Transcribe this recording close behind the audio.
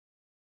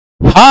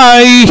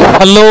Hi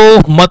hello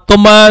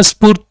ಮತ್ತೊಮ್ಮೆ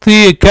ಸ್ಫೂರ್ತಿ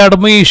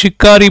academy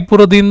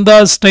ಶಿಕಾರಿಪುರದಿಂದ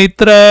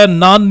ಸ್ನೇಹಿತರೆ,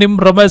 ನಾನ್ ನಿಮ್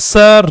ರಮೇಶ್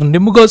ಸರ್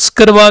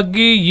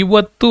ನಿಮಗೋಸ್ಕರವಾಗಿ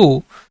ಇವತ್ತು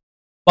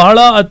ಬಹಳ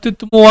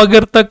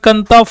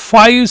ಅತ್ಯುತ್ತಮವಾಗಿರ್ತಕ್ಕಂಥ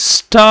 5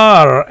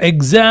 ಸ್ಟಾರ್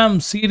ಎಕ್ಸಾಮ್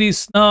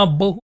ಸೀರೀಸ್ ನ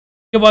ಬಹು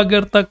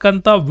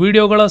ಮುಖ್ಯವಾಗಿರ್ತಕ್ಕಂಥ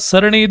ವಿಡಿಯೋಗಳ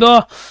ಸರಣಿ ಇದು.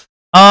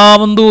 ಆ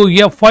ಒಂದು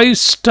 5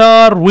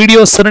 ಸ್ಟಾರ್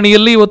ವಿಡಿಯೋ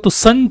ಸರಣಿಯಲ್ಲಿ ಇವತ್ತು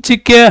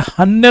ಸಂಚಿಕೆ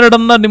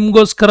 12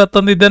 ನಿಮ್ಗೋಸ್ಕರ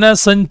ತಂದಿದ್ದೇನೆ.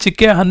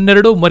 ಸಂಚಿಕೆ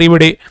 12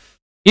 ಮರಿಬೇಡಿ.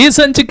 ಈ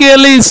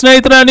ಸಂಚಿಕೆಯಲ್ಲಿ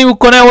ಸ್ನೇಹಿತರೆ, ನೀವು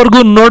ಕೊನೆವರೆಗೂ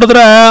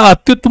ನೋಡಿದ್ರೆ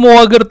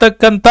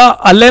ಅತ್ಯುತ್ತಮವಾಗಿರ್ತಕ್ಕಂಥ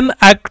ಅಲೆನ್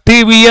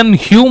ಆಕ್ಟಿವಿಯನ್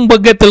ಹ್ಯೂಮ್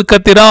ಬಗ್ಗೆ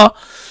ತಿಳ್ಕತ್ತೀರಾ.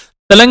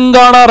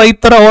 ತೆಲಂಗಾಣ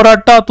ರೈತರ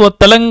ಹೋರಾಟ ಅಥವಾ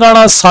ತೆಲಂಗಾಣ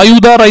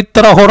ಸಾಯುಧ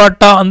ರೈತರ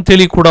ಹೋರಾಟ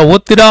ಅಂತೇಳಿ ಕೂಡ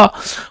ಓದ್ತೀರಾ.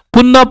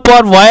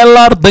 ಪುನ್ನಪ್ಪ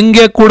ವಯಲಾರ್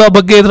ದಂಗೆ ಕೂಡ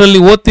ಬಗ್ಗೆ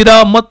ಇದರಲ್ಲಿ ಓದ್ತೀರಾ.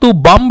 ಮತ್ತು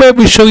ಬಾಂಬೆ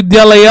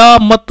ವಿಶ್ವವಿದ್ಯಾಲಯ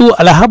ಮತ್ತು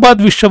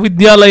ಅಲಹಾಬಾದ್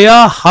ವಿಶ್ವವಿದ್ಯಾಲಯ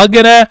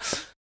ಹಾಗೇನೆ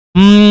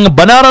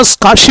ಬನಾರಸ್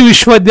ಕಾಶಿ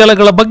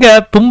ವಿಶ್ವವಿದ್ಯಾಲಯಗಳ ಬಗ್ಗೆ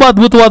ತುಂಬಾ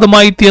ಅದ್ಭುತವಾದ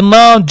ಮಾಹಿತಿಯನ್ನ,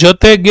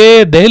 ಜೊತೆಗೆ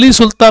ದೆಹಲಿ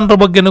ಸುಲ್ತಾನರ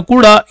ಬಗ್ಗೆನೂ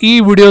ಕೂಡ ಈ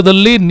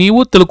ವಿಡಿಯೋದಲ್ಲಿ ನೀವು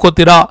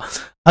ತಿಳ್ಕೊತೀರಾ.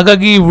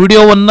 ಹಾಗಾಗಿ ಈ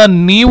ವಿಡಿಯೋವನ್ನ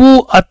ನೀವು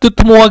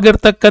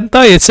ಅತ್ಯುತ್ತಮವಾಗಿರ್ತಕ್ಕಂಥ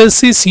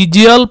SSC,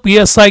 CGL,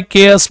 PSI,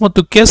 KS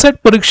ಮತ್ತು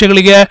ಕೆಸೆಟ್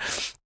ಪರೀಕ್ಷೆಗಳಿಗೆ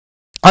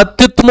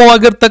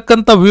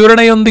ಅತ್ಯುತ್ತಮವಾಗಿರ್ತಕ್ಕಂಥ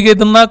ವಿವರಣೆಯೊಂದಿಗೆ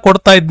ಇದನ್ನ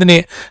ಕೊಡ್ತಾ ಇದ್ದೀನಿ.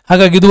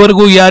 ಹಾಗಾಗಿ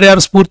ಇದುವರೆಗೂ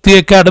ಯಾರ್ಯಾರು ಸ್ಫೂರ್ತಿ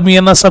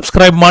ಅಕಾಡೆಮಿಯನ್ನ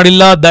ಸಬ್ಸ್ಕ್ರೈಬ್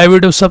ಮಾಡಿಲ್ಲ,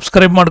 ದಯವಿಟ್ಟು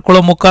ಸಬ್ಸ್ಕ್ರೈಬ್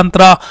ಮಾಡ್ಕೊಳ್ಳೋ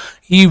ಮುಖಾಂತರ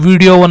ಈ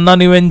ವಿಡಿಯೋವನ್ನ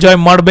ನೀವು ಎಂಜಾಯ್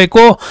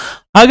ಮಾಡಬೇಕು.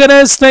 ಹಾಗೇನೆ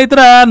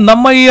ಸ್ನೇಹಿತರೆ,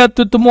 ನಮ್ಮ ಈ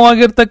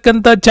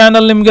ಅತ್ಯುತ್ತಮವಾಗಿರ್ತಕ್ಕಂಥ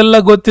ಚಾನೆಲ್ ನಿಮ್ಗೆಲ್ಲ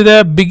ಗೊತ್ತಿದೆ,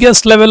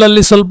 ಬಿಗ್ಗೆಸ್ಟ್ ಲೆವೆಲ್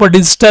ಅಲ್ಲಿ ಸ್ವಲ್ಪ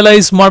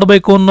ಡಿಜಿಟಲೈಸ್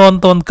ಮಾಡಬೇಕು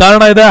ಅನ್ನುವಂತ ಒಂದು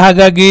ಕಾರಣ ಇದೆ.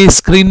 ಹಾಗಾಗಿ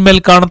ಸ್ಕ್ರೀನ್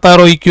ಮೇಲೆ ಕಾಣ್ತಾ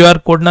ಇರೋ ಈ QR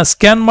ಕೋಡ್ ನ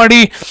ಸ್ಕ್ಯಾನ್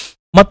ಮಾಡಿ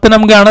ಮತ್ತೆ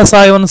ನಮ್ಗೆ ಹಣ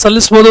ಸಹಾಯವನ್ನು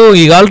ಸಲ್ಲಿಸಬಹುದು.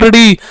 ಈಗ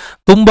ಆಲ್ರೆಡಿ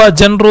ತುಂಬಾ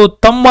ಜನರು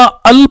ತಮ್ಮ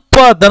ಅಲ್ಪ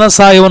ಧನ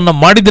ಸಹಾಯವನ್ನು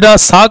ಮಾಡಿದಿರಾ,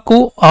 ಸಾಕು.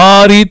 ಆ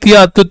ರೀತಿಯ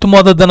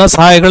ಅತ್ಯುತ್ತಮವಾದ ಧನ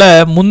ಸಹಾಯಗಳೇ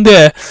ಮುಂದೆ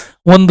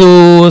ಒಂದು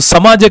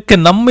ಸಮಾಜಕ್ಕೆ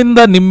ನಮ್ಮಿಂದ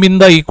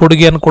ನಿಮ್ಮಿಂದ ಈ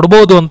ಕೊಡುಗೆಯನ್ನು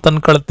ಕೊಡಬಹುದು ಅಂತ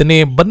ಅನ್ಕೊಳ್ತೀನಿ.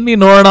 ಬನ್ನಿ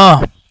ನೋಡೋಣ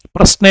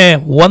ಪ್ರಶ್ನೆ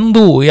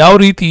 1 ಯಾವ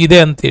ರೀತಿ ಇದೆ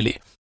ಅಂತೇಳಿ.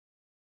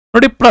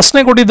 ನೋಡಿ, ಪ್ರಶ್ನೆ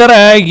ಕೊಟ್ಟಿದ್ದಾರೆ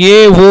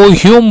A.O.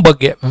 ಹ್ಯೂಮ್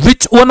ಬಗ್ಗೆ.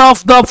 Which one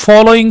of the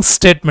following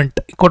statement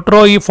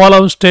ಕೊಟ್ಟಿರೋ ಈ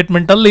ಫಾಲೋಯಿಂಗ್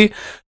ಸ್ಟೇಟ್ಮೆಂಟ್ ಅಲ್ಲಿ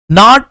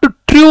ನಾಟ್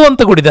ಟ್ರೂ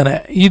ಅಂತ ಕೊಟ್ಟಿದ್ದಾನೆ.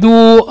 ಇದು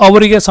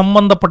ಅವರಿಗೆ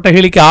ಸಂಬಂಧಪಟ್ಟ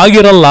ಹೇಳಿಕೆ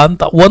ಆಗಿರಲ್ಲ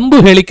ಅಂತ. ಒಂದು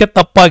ಹೇಳಿಕೆ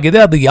ತಪ್ಪಾಗಿದೆ,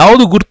 ಅದು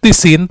ಯಾವುದು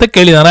ಗುರುತಿಸಿ ಅಂತ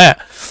ಕೇಳಿದಾನೆ.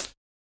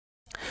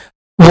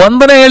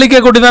 1ನೇ ಹೇಳಿಕೆ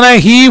ಕೊಟ್ಟಿದ್ದಾನೆ,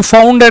 ಹಿ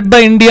founded the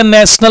Indian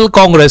national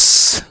Congress.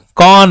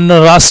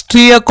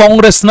 ರಾಷ್ಟ್ರೀಯ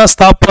ಕಾಂಗ್ರೆಸ್ನ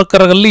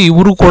ಸ್ಥಾಪಕರಲ್ಲಿ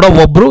ಇವರು ಕೂಡ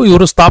ಒಬ್ರು,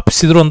 ಇವರು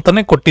ಸ್ಥಾಪಿಸಿದ್ರು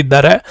ಅಂತಾನೆ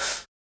ಕೊಟ್ಟಿದ್ದಾರೆ.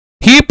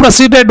 ಹಿ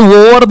ಪ್ರೆಸಿಡೆಡ್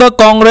over the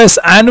Congress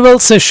annual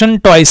session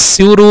twice.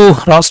 ಇವರು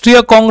ರಾಷ್ಟ್ರೀಯ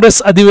ಕಾಂಗ್ರೆಸ್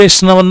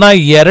ಅಧಿವೇಶನವನ್ನ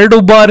 2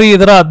 ಬಾರಿ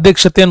ಇದರ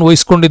ಅಧ್ಯಕ್ಷತೆಯನ್ನು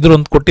ವಹಿಸಿಕೊಂಡಿದ್ರು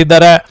ಅಂತ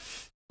ಕೊಟ್ಟಿದ್ದಾರೆ.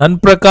 ನನ್ನ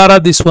ಪ್ರಕಾರ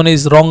ದಿಸ್ ಒನ್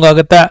ಈಸ್ ರಾಂಗ್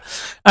ಆಗುತ್ತೆ.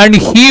 And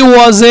he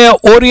was A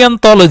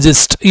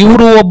ಓರಿಯಂಟಾಲಜಿಸ್ಟ್.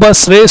 ಇವರು ಒಬ್ಬ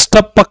ಶ್ರೇಷ್ಠ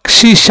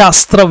ಪಕ್ಷಿ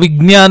ಶಾಸ್ತ್ರ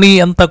ವಿಜ್ಞಾನಿ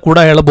ಅಂತ ಕೂಡ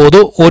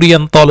ಹೇಳಬಹುದು,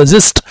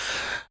 ಓರಿಯಂಟಾಲಜಿಸ್ಟ್.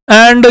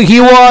 And he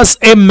was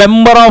A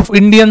member of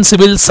Indian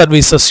civil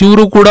services.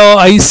 ಇವರು ಕೂಡ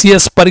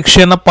ICS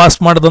ಪರೀಕ್ಷೆಯನ್ನ ಪಾಸ್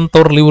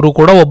ಮಾಡಿದಂಥವ್ರಲ್ಲಿ ಇವರು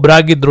ಕೂಡ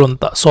ಒಬ್ಬರಾಗಿದ್ರು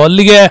ಅಂತ. ಸೊ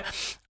ಅಲ್ಲಿಗೆ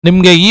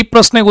ನಿಮ್ಗೆ ಈ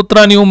ಪ್ರಶ್ನೆಗೆ ಉತ್ತರ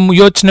ನೀವು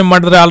ಯೋಚನೆ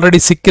ಮಾಡಿದ್ರೆ ಆಲ್ರೆಡಿ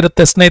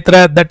ಸಿಕ್ಕಿರುತ್ತೆ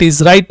ಸ್ನೇಹಿತರೆ. That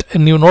is right.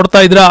 ನೀವು ನೋಡ್ತಾ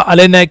ಇದ್ರ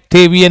ಅಲೆನ್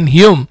ಆಕ್ಟಿವಿಯನ್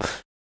ಹ್ಯೂಮ್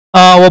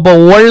ಒಬ್ಬ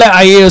ಒಳ್ಳೆ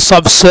IAS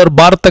ಆಫೀಸರ್,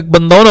 ಭಾರತಕ್ಕೆ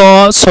ಬಂದವನು.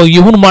 ಸೊ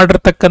ಇವನು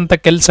ಮಾಡಿರ್ತಕ್ಕಂಥ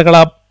ಕೆಲಸಗಳ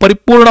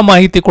ಪರಿಪೂರ್ಣ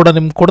ಮಾಹಿತಿ ಕೂಡ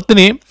ನಿಮ್ಗೆ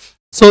ಕೊಡ್ತೀನಿ.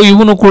 ಸೊ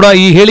ಇವನು ಕೂಡ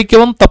ಈ ಹೇಳಿಕೆ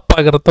ಒಂದು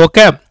ತಪ್ಪಾಗಿರುತ್ತೆ.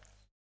 ಓಕೆ,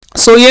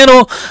 ಸೊ ಏನು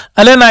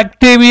ಅಲೆನ್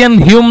ಆಕ್ಟಿವಿಯನ್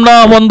ಹ್ಯೂಮ್ ನ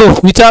ಒಂದು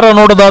ವಿಚಾರ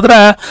ನೋಡೋದಾದ್ರೆ,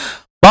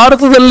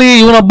 ಭಾರತದಲ್ಲಿ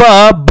ಇವನೊಬ್ಬ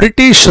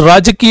ಬ್ರಿಟಿಷ್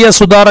ರಾಜಕೀಯ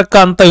ಸುಧಾರಕ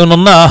ಅಂತ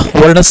ಇವನನ್ನ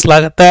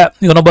ವರ್ಣಿಸಲಾಗತ್ತೆ.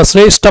 ಇವನೊಬ್ಬ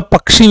ಶ್ರೇಷ್ಠ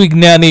ಪಕ್ಷಿ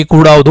ವಿಜ್ಞಾನಿ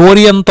ಕೂಡ ಹೌದು.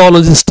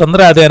 ಓರಿಯಂಟಾಲಜಿಸ್ಟ್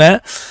ಅಂದ್ರೆ ಅದೇನೆ.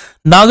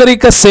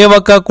 ನಾಗರಿಕ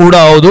ಸೇವಕ ಕೂಡ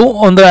ಹೌದು,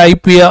 ಅಂದ್ರೆ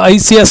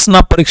ICS ನ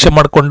ಪರೀಕ್ಷೆ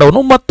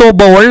ಮಾಡ್ಕೊಂಡವನು. ಮತ್ತು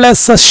ಒಬ್ಬ ಒಳ್ಳೆ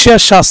ಸಸ್ಯ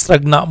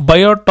ಶಾಸ್ತ್ರಜ್ಞ,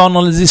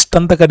 ಬಯೋಟಾಲಜಿಸ್ಟ್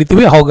ಅಂತ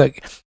ಕರಿತೀವಿ. ಹಾಗಾಗಿ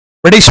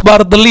ಬ್ರಿಟಿಷ್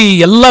ಭಾರತದಲ್ಲಿ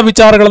ಎಲ್ಲ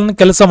ವಿಚಾರಗಳನ್ನು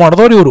ಕೆಲಸ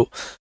ಮಾಡಿದವರು ಇವರು.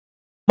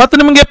 ಮತ್ತೆ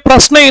ನಿಮಗೆ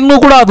ಪ್ರಶ್ನೆ ಇನ್ನೂ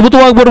ಕೂಡ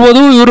ಅದ್ಭುತವಾಗಿ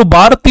ಬರ್ಬೋದು. ಇವರು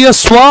ಭಾರತೀಯ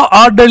ಸ್ವ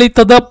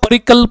ಆಡಳಿತದ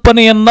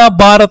ಪರಿಕಲ್ಪನೆಯನ್ನ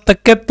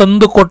ಭಾರತಕ್ಕೆ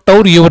ತಂದು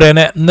ಕೊಟ್ಟವ್ರು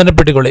ಇವರೇನೆ.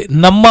 ನೆನಪಿಟ್ಟುಕೊಳ್ಳಿ,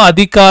 ನಮ್ಮ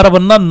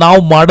ಅಧಿಕಾರವನ್ನ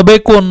ನಾವು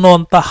ಮಾಡಬೇಕು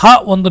ಅನ್ನುವಂತಹ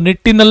ಒಂದು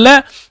ನಿಟ್ಟಿನಲ್ಲೇ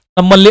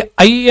ನಮ್ಮಲ್ಲಿ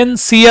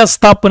INCಯ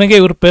ಸ್ಥಾಪನೆಗೆ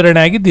ಇವರು ಪ್ರೇರಣೆ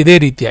ಆಗಿದ್ದು ಇದೇ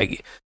ರೀತಿಯಾಗಿ.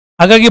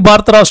 ಹಾಗಾಗಿ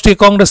ಭಾರತ ರಾಷ್ಟ್ರೀಯ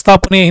ಕಾಂಗ್ರೆಸ್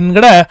ಸ್ಥಾಪನೆಯ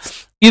ಹಿಂದ್ಗಡೆ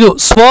ಇದು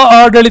ಸ್ವ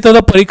ಆಡಳಿತದ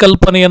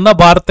ಪರಿಕಲ್ಪನೆಯನ್ನ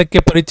ಭಾರತಕ್ಕೆ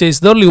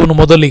ಪರಿಚಯಿಸಿದವರು ಇವನು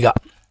ಮೊದಲಿಗ.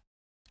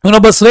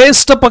 ಇವನೊಬ್ಬ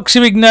ಶ್ರೇಷ್ಠ ಪಕ್ಷಿ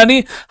ವಿಜ್ಞಾನಿ.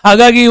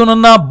 ಹಾಗಾಗಿ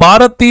ಇವನನ್ನ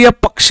ಭಾರತೀಯ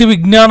ಪಕ್ಷಿ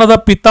ವಿಜ್ಞಾನದ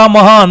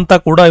ಪಿತಾಮಹ ಅಂತ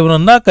ಕೂಡ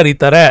ಇವನನ್ನ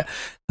ಕರೀತಾರೆ.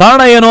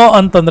 ಕಾರಣ ಏನು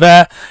ಅಂತಂದ್ರೆ,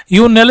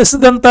 ಇವನು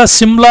ನೆಲೆಸಿದಂತ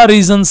ಸಿಮ್ಲಾ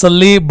ರೀಜನ್ಸ್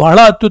ಅಲ್ಲಿ ಬಹಳ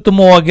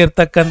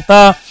ಅತ್ಯುತ್ತಮವಾಗಿರ್ತಕ್ಕಂಥ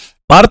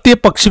ಭಾರತೀಯ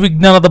ಪಕ್ಷಿ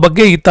ವಿಜ್ಞಾನದ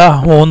ಬಗ್ಗೆ ಈತ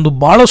ಒಂದು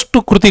ಬಹಳಷ್ಟು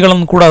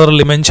ಕೃತಿಗಳನ್ನು ಕೂಡ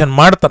ಅದರಲ್ಲಿ ಮೆನ್ಷನ್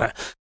ಮಾಡ್ತಾರೆ.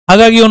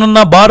 ಹಾಗಾಗಿ ಇವನನ್ನ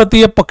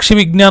ಭಾರತೀಯ ಪಕ್ಷಿ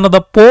ವಿಜ್ಞಾನದ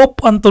ಪೋಪ್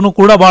ಅಂತನೂ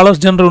ಕೂಡ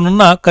ಬಹಳಷ್ಟು ಜನರು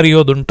ಇವನನ್ನ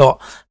ಕರೆಯೋದುಂಟು.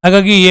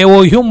 ಹಾಗಾಗಿ A.O.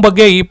 ಹ್ಯೂಮ್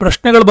ಬಗ್ಗೆ ಈ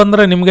ಪ್ರಶ್ನೆಗಳು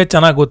ಬಂದ್ರೆ ನಿಮ್ಗೆ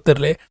ಚೆನ್ನಾಗಿ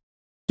ಗೊತ್ತಿರಲಿ.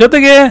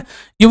 ಜೊತೆಗೆ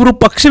ಇವರು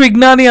ಪಕ್ಷಿ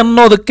ವಿಜ್ಞಾನಿ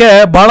ಅನ್ನೋದಕ್ಕೆ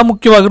ಬಹಳ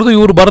ಮುಖ್ಯವಾಗಿರೋದು,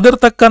 ಇವರು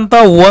ಬರೆದಿರ್ತಕ್ಕಂಥ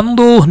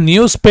ಒಂದು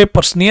ನ್ಯೂಸ್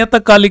ಪೇಪರ್ಸ್,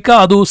 ನಿಯತಕಾಲಿಕ,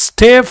 ಅದು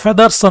ಸ್ಟೇ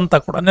ಫೆದರ್ಸ್ ಅಂತ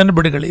ಕೂಡ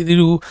ನೆನಪಿಡಿಗಳು.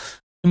 ಇದು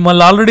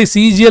ನಿಮ್ಮಲ್ಲಿ ಆಲ್ರೆಡಿ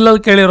CGL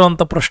ಅಲ್ಲಿ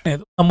ಕೇಳಿರುವಂತ ಪ್ರಶ್ನೆ.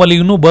 ಇದು ನಮ್ಮಲ್ಲಿ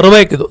ಇನ್ನೂ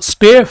ಬರಬೇಕಿದು.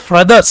 ಸ್ಟೇ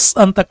ಫೆದರ್ಸ್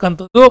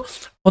ಅಂತಕ್ಕಂಥದ್ದು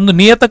ಒಂದು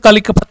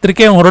ನಿಯತಕಾಲಿಕ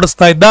ಪತ್ರಿಕೆ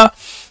ಹೊರಡಿಸ್ತಾ ಇದ್ದ.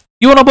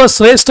 ಇವನೊಬ್ಬ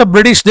ಶ್ರೇಷ್ಠ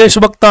ಬ್ರಿಟಿಷ್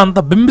ದೇಶಭಕ್ತ ಅಂತ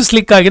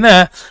ಬಿಂಬಿಸ್ಲಿಕ್ಕಾಗಿನೇ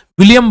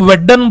ವಿಲಿಯಂ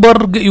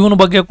ವೆಡ್ಡನ್ಬರ್ಗ್ ಇವನ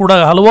ಬಗ್ಗೆ ಕೂಡ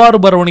ಹಲವಾರು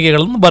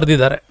ಬರವಣಿಗೆಗಳನ್ನು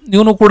ಬರೆದಿದ್ದಾರೆ.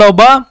 ಇವನು ಕೂಡ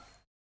ಒಬ್ಬ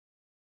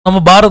ನಮ್ಮ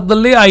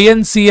ಭಾರತದಲ್ಲಿ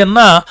INC ಯನ್ನ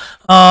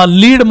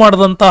ಲೀಡ್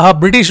ಮಾಡಿದಂತಹ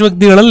ಬ್ರಿಟಿಷ್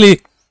ವ್ಯಕ್ತಿಗಳಲ್ಲಿ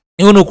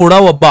ಇವನು ಕೂಡ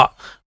ಒಬ್ಬ.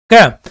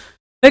 ಓಕೆ,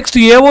 ನೆಕ್ಸ್ಟ್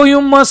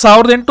AOM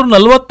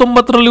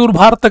 1849 ಇವರು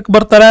ಭಾರತಕ್ಕೆ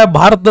ಬರ್ತಾರೆ.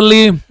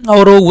 ಭಾರತದಲ್ಲಿ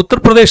ಅವರು ಉತ್ತರ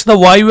ಪ್ರದೇಶದ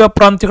ವಾಯುವ್ಯ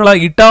ಪ್ರಾಂತ್ಯಗಳ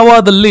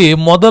ಇಟಾವಾದಲ್ಲಿ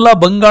ಮೊದಲ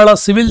ಬಂಗಾಳ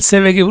ಸಿವಿಲ್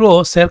ಸೇವೆಗೆ ಇವರು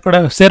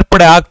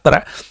ಸೇರ್ಪಡೆ ಆಗ್ತಾರೆ.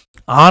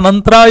 ಆ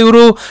ನಂತರ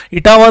ಇವರು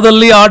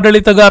ಇಟಾವಾದಲ್ಲಿ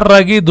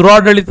ಆಡಳಿತಗಾರರಾಗಿ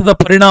ದುರಾಡಳಿತದ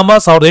ಪರಿಣಾಮ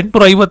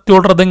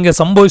 1857 ದಂಗೆ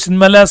ಸಂಭವಿಸಿದ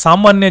ಮೇಲೆ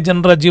ಸಾಮಾನ್ಯ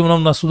ಜನರ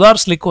ಜೀವನವನ್ನು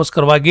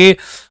ಸುಧಾರಿಸಲಿಕ್ಕೋಸ್ಕರವಾಗಿ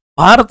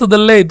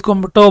ಭಾರತದಲ್ಲೇ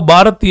ಇದ್ಕೊಂಡ್ಬಿಟ್ಟು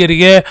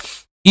ಭಾರತೀಯರಿಗೆ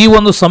ಈ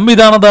ಒಂದು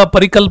ಸಂವಿಧಾನದ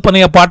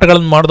ಪರಿಕಲ್ಪನೆಯ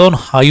ಪಾಠಗಳನ್ನು ಮಾಡಿದವನು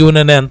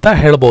ಇವನೇ ಅಂತ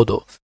ಹೇಳ್ಬೋದು.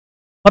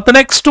 ಮತ್ತೆ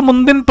ನೆಕ್ಸ್ಟ್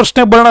ಮುಂದಿನ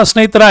ಪ್ರಶ್ನೆ ಬರೋಣ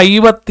ಸ್ನೇಹಿತರ.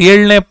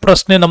 57ನೇ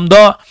ಪ್ರಶ್ನೆ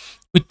ನಮ್ದು.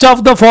 Which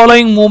of the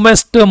following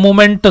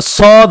moment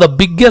saw the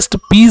biggest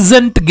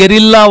peasant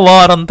guerrilla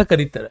war ಅಂತ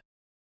ಕರೀತಾರೆ.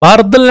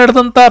 ಭಾರತದಲ್ಲಿ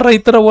ನಡೆದಂತ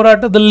ರೈತರ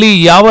ಹೋರಾಟದಲ್ಲಿ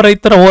ಯಾವ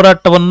ರೈತರ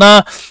ಹೋರಾಟವನ್ನ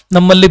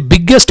ನಮ್ಮಲ್ಲಿ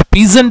ಬಿಗ್ಗೆಸ್ಟ್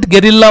ಪೀಸೆಂಟ್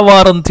ಗೆರಿಲ್ಲಾ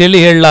ವಾರ್ ಅಂತ ಹೇಳಿ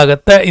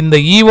ಹೇಳಲಾಗತ್ತೆ in the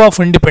eve of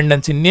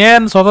independence.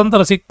 ಇನ್ನೇನು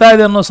ಸ್ವಾತಂತ್ರ್ಯ ಸಿಗ್ತಾ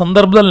ಇದೆ ಅನ್ನೋ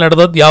ಸಂದರ್ಭದಲ್ಲಿ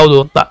ನಡೆದದ್ದು ಯಾವುದು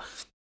ಅಂತ.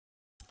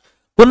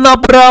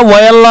 ಪುನ್ನಾಪುರ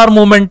YLR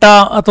ಮೂವ್ಮೆಂಟಾ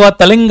ಅಥವಾ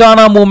ತೆಲಂಗಾಣ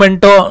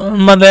ಮೂವ್ಮೆಂಟು,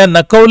 ಮತ್ತೆ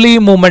ನಕೌಲಿ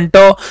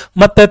ಮೂವ್ಮೆಂಟು,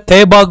 ಮತ್ತೆ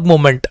ತೇಬಾಗ್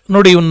ಮೂವ್ಮೆಂಟ್.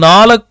 ನೋಡಿ, ಇವು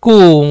 4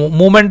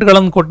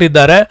 ಮೂವ್ಮೆಂಟ್ಗಳನ್ನು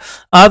ಕೊಟ್ಟಿದ್ದಾರೆ.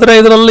 ಆದ್ರೆ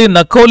ಇದರಲ್ಲಿ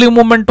ನಕೌಲಿ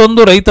ಮೂವ್ಮೆಂಟ್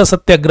ಒಂದು ರೈತ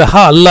ಸತ್ಯಾಗ್ರಹ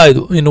ಅಲ್ಲ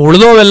ಇದು. ಇನ್ನು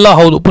ಉಳಿದವೆಲ್ಲ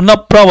ಹೌದು.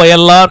 ಪುನ್ನಪ್ರ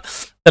YLR,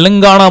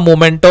 ತೆಲಂಗಾಣ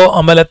ಮೂವ್ಮೆಂಟು,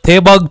 ಆಮೇಲೆ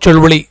ತೇಬಾಗ್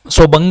ಚಳುವಳಿ.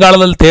 ಸೊ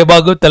ಬಂಗಾಳದಲ್ಲಿ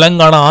ತೇಬಾಗ್,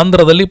 ತೆಲಂಗಾಣ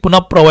ಆಂಧ್ರದಲ್ಲಿ,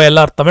 ಪುನಃ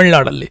YLR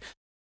ತಮಿಳುನಾಡಲ್ಲಿ.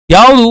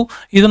 ಯಾವುದು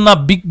ಇದನ್ನ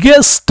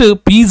ಬಿಗ್ಗೆಸ್ಟ್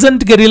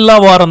ಪೀಸೆಂಟ್ ಗೆರಿಲ್ಲಾ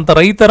ವಾರ್ ಅಂತ,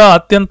 ರೈತರ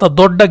ಅತ್ಯಂತ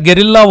ದೊಡ್ಡ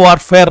ಗೆರಿಲ್ಲಾ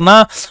ವಾರ್ಫೇರ್ನ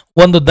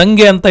ಒಂದು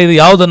ದಂಗೆ ಅಂತ ಇದು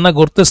ಯಾವುದನ್ನ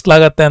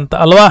ಗುರುತಿಸಲಾಗತ್ತೆ ಅಂತ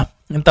ಅಲ್ವಾ?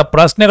 ಇಂಥ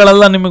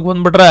ಪ್ರಶ್ನೆಗಳೆಲ್ಲ ನಿಮಗೆ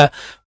ಬಂದ್ಬಿಟ್ರೆ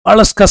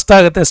ಬಹಳಷ್ಟು ಕಷ್ಟ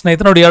ಆಗುತ್ತೆ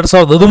ಸ್ನೇಹಿತರೆ. ನೋಡಿ,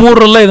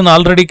 2013 ಇದನ್ನ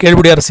ಆಲ್ರೆಡಿ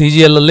ಕೇಳ್ಬಿಡ್ಯಾರ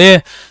CGL ಅಲ್ಲಿ.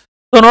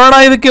 ಸೊ ನೋಡೋಣ,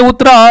 ಇದಕ್ಕೆ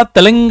ಉತ್ತರ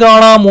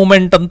ತೆಲಂಗಾಣ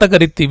ಮೂವ್ಮೆಂಟ್ ಅಂತ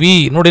ಕರಿತೀವಿ.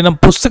 ನೋಡಿ, ನಮ್ಮ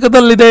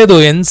ಪುಸ್ತಕದಲ್ಲಿದೆ ಇದು.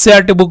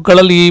 NCERT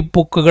ಬುಕ್ಗಳಲ್ಲಿ, ಈ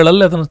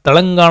ಬುಕ್ಗಳಲ್ಲಿ ಅದನ್ನು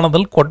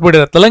ತೆಲಂಗಾಣದಲ್ಲಿ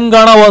ಕೊಟ್ಬಿಟ್ಟಿದ್ದಾರೆ.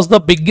 Telangana was the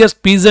biggest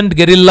peasant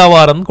guerrilla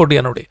war ಅಂತ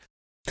ಕೊಟ್ಟಿಯ. ನೋಡಿ,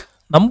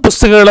 ನಮ್ಮ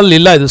ಪುಸ್ತಕಗಳಲ್ಲಿ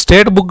ಇಲ್ಲ ಇದು,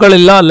 ಸ್ಟೇಟ್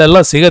ಬುಕ್ಗಳಿಲ್ಲ, ಅಲ್ಲೆಲ್ಲ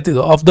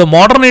ಸಿಗತ್ತಿದು. Of the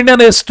modern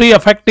Indian history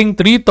affecting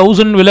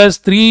 3000 village,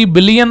 3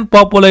 billion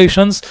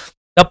populations,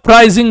 the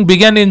uprising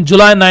began in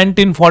July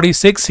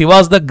 1946. He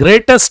was the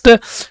greatest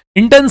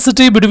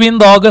intensity between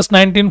the August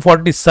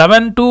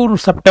 1947 to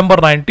September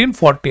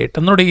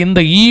 1948. ನೋಡಿ, in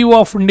the eve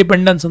of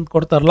independence ಅಂತ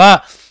ಕೊಡ್ತಾರಲ್ಲ,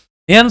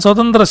 ಏನ್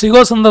ಸ್ವತಂತ್ರ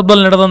ಸಿಗೋ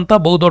ಸಂದರ್ಭದಲ್ಲಿ ನಡೆದಂತ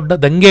ಬಹುದೊಡ್ಡ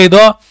ದಂಗೆ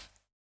ಇದು.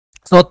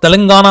 ಸೊ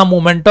ತೆಲಂಗಾಣ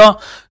ಮೂವ್ಮೆಂಟ್,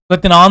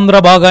 ಇವತ್ತಿನ ಆಂಧ್ರ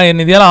ಭಾಗ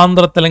ಏನಿದೆಯಲ್ಲ,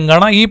 ಆಂಧ್ರ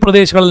ತೆಲಂಗಾಣ ಈ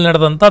ಪ್ರದೇಶಗಳಲ್ಲಿ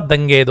ನಡೆದಂತ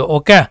ದಂಗೆ ಇದು.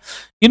 ಓಕೆ,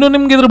 ಇನ್ನು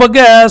ನಿಮ್ಗೆ ಇದ್ರ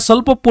ಬಗ್ಗೆ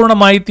ಸ್ವಲ್ಪ ಪೂರ್ಣ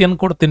ಮಾಹಿತಿಯನ್ನು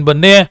ಕೊಡ್ತೀನಿ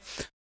ಬನ್ನಿ.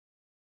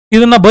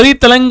 ಇದನ್ನ ಬರೀ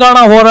ತೆಲಂಗಾಣ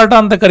ಹೋರಾಟ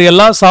ಅಂತ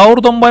ಕರೆಯಲ್ಲ.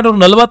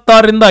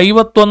 1946ರಿಂದ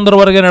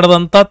 51ರವರೆಗೆ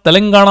ನಡೆದಂತ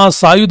ತೆಲಂಗಾಣ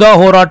ಸಾಯುಧ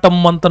ಹೋರಾಟಂ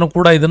ಅಂತನೂ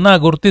ಕೂಡ ಇದನ್ನ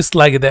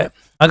ಗುರುತಿಸಲಾಗಿದೆ.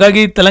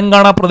 ಹಾಗಾಗಿ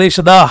ತೆಲಂಗಾಣ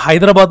ಪ್ರದೇಶದ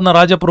ಹೈದರಾಬಾದ್ನ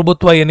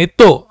ರಾಜಪ್ರಭುತ್ವ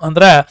ಏನಿತ್ತು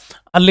ಅಂದ್ರೆ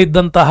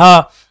ಅಲ್ಲಿದ್ದಂತಹ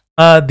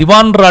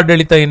ದಿವಾನ್ರ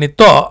ಆಡಳಿತ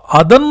ಏನಿತ್ತೋ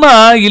ಅದನ್ನ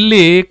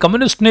ಇಲ್ಲಿ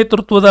ಕಮ್ಯುನಿಸ್ಟ್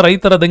ನೇತೃತ್ವದ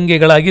ರೈತರ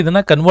ದಂಗೆಗಳಾಗಿ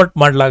ಇದನ್ನ ಕನ್ವರ್ಟ್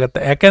ಮಾಡಲಾಗುತ್ತೆ.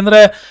 ಯಾಕೆಂದ್ರೆ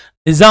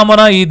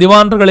ನಿಜಾಮನ ಈ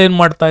ದಿವಾನ್ರುಗಳೇನ್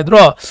ಮಾಡ್ತಾ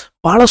ಇದ್ರು,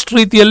 ಬಹಳಷ್ಟು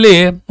ರೀತಿಯಲ್ಲಿ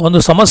ಒಂದು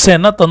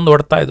ಸಮಸ್ಯೆಯನ್ನ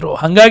ತಂದೊಡ್ತಾ ಇದ್ರು.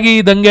 ಹಾಗಾಗಿ ಈ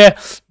ದಂಗೆ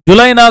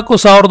ಜುಲೈ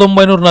 4,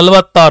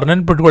 1946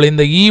 ನೆನ್ಪಿಟ್ಕೊಳ್ಳಿ,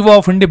 ಇಂದ ಈವ್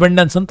ಆಫ್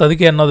ಇಂಡಿಪೆಂಡೆನ್ಸ್ ಅಂತ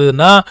ಅದಕ್ಕೆ ಅನ್ನೋದು.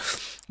 ಇದನ್ನ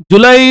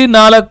ಜುಲೈ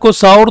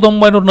 4,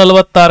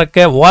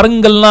 1946ಕ್ಕೆ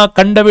ವಾರಂಗಲ್ನ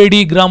ಕಂಡವೇಡಿ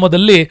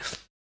ಗ್ರಾಮದಲ್ಲಿ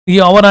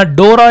ಅವನ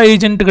ಡೋರಾ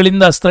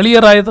ಏಜೆಂಟ್ಗಳಿಂದ ಸ್ಥಳೀಯ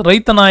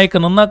ರೈತ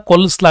ನಾಯಕನನ್ನ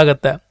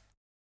ಕೊಲ್ಲಿಸಲಾಗತ್ತೆ.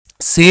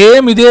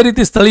 ಸೇಮ್ ಇದೇ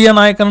ರೀತಿ ಸ್ಥಳೀಯ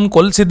ನಾಯಕನನ್ನು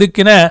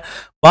ಕೊಲ್ಲಿಸಿದ್ದಕ್ಕೇನೆ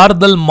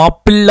ಭಾರತದಲ್ಲಿ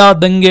ಮಾಪಿಳ್ಳ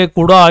ದಂಗೆ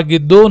ಕೂಡ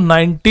ಆಗಿದ್ದು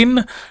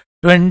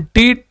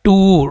 1922.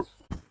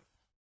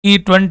 ಈ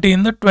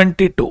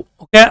 20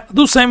 ಓಕೆ,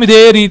 ಅದು ಸೇಮ್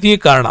ಇದೇ ರೀತಿ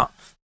ಕಾರಣ,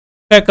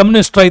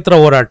 ಕಮ್ಯುನಿಸ್ಟ್ ರೈತರ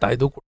ಹೋರಾಟ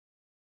ಇದು ಕೂಡ.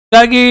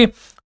 ಹೀಗಾಗಿ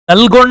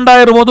ನಲ್ಗೊಂಡ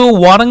ಇರ್ಬೋದು,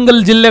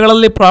 ವಾರಂಗಲ್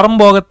ಜಿಲ್ಲೆಗಳಲ್ಲಿ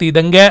ಪ್ರಾರಂಭವಾಗುತ್ತೆ ಈ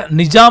ದಂಗೆ.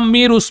 ನಿಜಾಮ್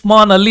ಮೀರ್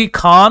ಉಸ್ಮಾನ್ ಅಲಿ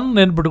ಖಾನ್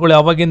ನೆನ್ಪಿಟ್ಕೊಳ್ಳಿ,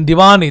 ಅವಾಗಿನ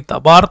ದಿವಾನ್ ಈತ.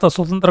 ಭಾರತ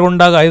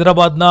ಸ್ವತಂತ್ರಗೊಂಡಾಗ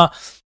ಹೈದರಾಬಾದ್ನ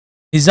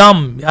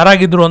ನಿಜಾಮ್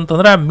ಯಾರಾಗಿದ್ರು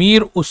ಅಂತಂದ್ರೆ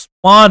ಮೀರ್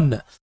ಉಸ್ಮಾನ್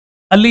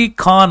ಅಲಿ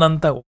ಖಾನ್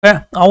ಅಂತ. ಓಕೆ,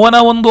 ಅವನ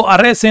ಒಂದು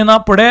ಅರೆ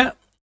ಸೇನಾಪಡೆ,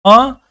 ಆ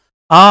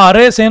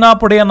ಅರೆ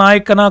ಸೇನಾಪಡೆಯ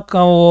ನಾಯಕನ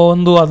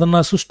ಒಂದು ಅದನ್ನ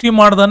ಸೃಷ್ಟಿ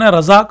ಮಾಡ್ದಾನೆ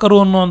ರಜಾಕರು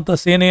ಅನ್ನುವಂಥ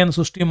ಸೇನೆಯನ್ನು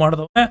ಸೃಷ್ಟಿ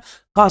ಮಾಡಿದವನೇ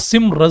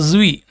ಕಾಸಿಂ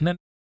ರಜ್ವಿ.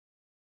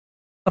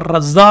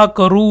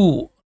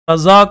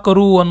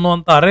 ರಜಾಕರು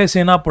ಅನ್ನುವಂಥ ಅರೆ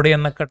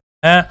ಸೇನಾಪಡೆಯನ್ನ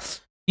ಕಟ್ಟಾನೆ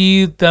ಈ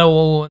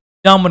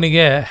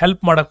ನಿಜಾಮನಿಗೆ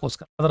ಹೆಲ್ಪ್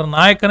ಮಾಡಕ್ಕೋಸ್ಕರ. ಅದರ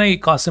ನಾಯಕನೇ ಈ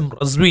ಕಾಸಿಂ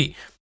ರಜ್ವಿ.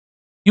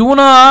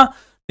 ಇವನ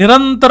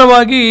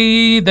ನಿರಂತರವಾಗಿ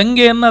ಈ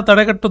ದಂಗೆಯನ್ನ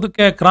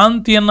ತಡೆಗಟ್ಟೋದಕ್ಕೆ,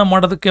 ಕ್ರಾಂತಿಯನ್ನ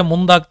ಮಾಡೋದಕ್ಕೆ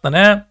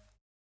ಮುಂದಾಗ್ತಾನೆ.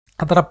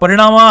 ಅದರ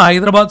ಪರಿಣಾಮ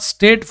ಹೈದರಾಬಾದ್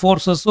ಸ್ಟೇಟ್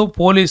ಫೋರ್ಸಸ್ಸು,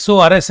 ಪೊಲೀಸು,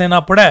 ಅರೆ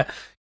ಸೇನಾಪಡೆ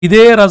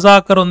ಇದೇ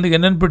ರಜಾಕರೊಂದಿಗೆ,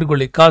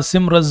 ನೆನ್ಪಿಟ್ಕೊಳ್ಳಿ,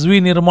 ಕಾಸಿಂ ರಜ್ವಿ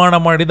ನಿರ್ಮಾಣ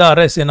ಮಾಡಿದ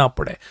ಅರೆ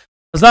ಸೇನಾಪಡೆ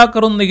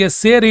ರಜಾಕರೊಂದಿಗೆ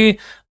ಸೇರಿ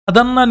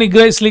ಅದನ್ನ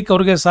ನಿಗ್ರಹಿಸ್ಲಿಕ್ಕೆ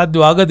ಅವ್ರಿಗೆ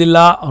ಸಾಧ್ಯವಾಗೋದಿಲ್ಲ.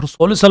 ಅವರು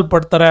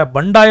ಸೋಲಿಸಲ್ಪಡ್ತಾರೆ.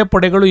 ಬಂಡಾಯ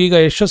ಪಡೆಗಳು ಈಗ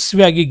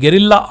ಯಶಸ್ವಿಯಾಗಿ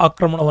ಗೆರಿಲ್ಲಾ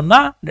ಆಕ್ರಮಣವನ್ನ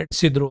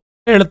ನಡೆಸಿದ್ರು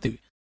ಹೇಳ್ತೀವಿ.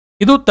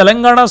 ಇದು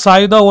ತೆಲಂಗಾಣ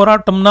ಸಾಯುಧ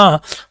ಹೋರಾಟಂನ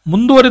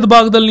ಮುಂದುವರಿದ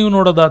ಭಾಗದಲ್ಲಿ ನೀವು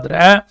ನೋಡೋದಾದ್ರೆ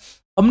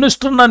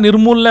ಕಮ್ಯುನಿಸ್ಟರನ್ನ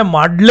ನಿರ್ಮೂಲನೆ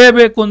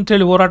ಮಾಡಲೇಬೇಕು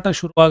ಅಂತೇಳಿ ಹೋರಾಟ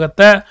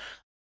ಶುರುವಾಗತ್ತೆ.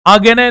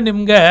 ಹಾಗೇನೆ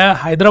ನಿಮ್ಗೆ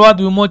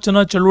ಹೈದರಾಬಾದ್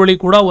ವಿಮೋಚನಾ ಚಳುವಳಿ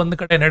ಕೂಡ ಒಂದ್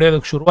ಕಡೆ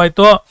ನಡೆಯೋದಕ್ಕೆ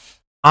ಶುರುವಾಯ್ತು.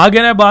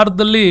 ಹಾಗೇನೆ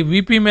ಭಾರತದಲ್ಲಿ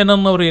VP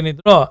ಮೆನನ್ ಅವರು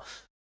ಏನಿದ್ರು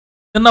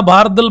ಇದನ್ನ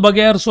ಭಾರತದಲ್ಲಿ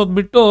ಬಗೆಹರಿಸೋದ್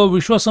ಬಿಟ್ಟು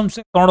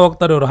ವಿಶ್ವಸಂಸ್ಥೆಗೆ ತಗೊಂಡು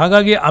ಹೋಗ್ತಾರೆ ಇವರು.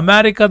 ಹಾಗಾಗಿ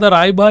ಅಮೆರಿಕದ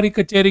ರಾಯಭಾರಿ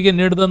ಕಚೇರಿಗೆ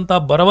ನೀಡಿದಂತ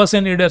ಭರವಸೆ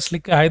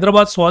ಈಡೇರಿಸಲಿಕ್ಕೆ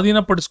ಹೈದರಾಬಾದ್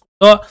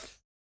ಸ್ವಾಧೀನಪಡಿಸಿಕೊಂಡು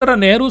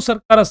ನೆಹರು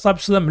ಸರ್ಕಾರ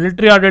ಸ್ಥಾಪಿಸಿದ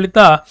ಮಿಲಿಟರಿ ಆಡಳಿತ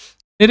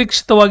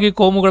ನಿರೀಕ್ಷಿತವಾಗಿ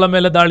ಕೋಮುಗಳ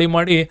ಮೇಲೆ ದಾಳಿ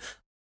ಮಾಡಿ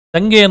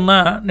ದಂಗೆಯನ್ನ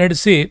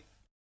ನಡೆಸಿ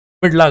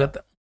ಬಿಡಲಾಗುತ್ತೆ.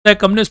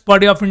 Communist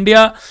party of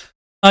India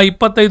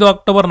 25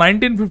 October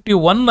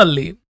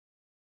 1951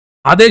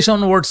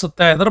 ಆದೇಶವನ್ನು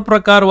ಹೊರಡಿಸುತ್ತೆ. ಅದರ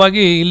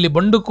ಪ್ರಕಾರವಾಗಿ ಇಲ್ಲಿ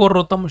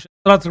ಬಂಡುಕೋರರು ತಮ್ಮ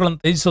ಶಸ್ತ್ರಾಸ್ತ್ರಗಳನ್ನು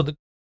ತ್ಯಜಿಸೋದಕ್ಕೆ.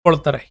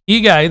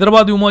 ಹೀಗೆ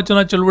ಹೈದರಾಬಾದ್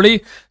ವಿಮೋಚನಾ ಚಳವಳಿ,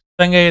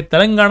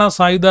 ತೆಲಂಗಾಣ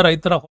ಸಾಯುಧ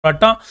ರೈತರ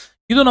ಹೋರಾಟ,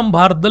 ಇದು ನಮ್ಮ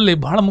ಭಾರತದಲ್ಲಿ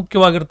ಬಹಳ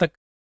ಮುಖ್ಯವಾಗಿರ್ತಕ್ಕಂಥ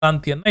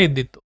ಕ್ರಾಂತಿಯನ್ನ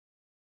ಇದ್ದಿತ್ತು.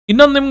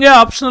 ಇನ್ನೊಂದು ನಿಮ್ಗೆ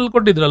ಆಪ್ಷನಲ್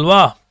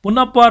ಕೊಟ್ಟಿದ್ರಲ್ವಾ,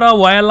 ಪುನಪಾರ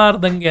ವಯಲಾರ್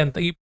ದಂಗೆ ಅಂತ.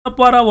 ಈ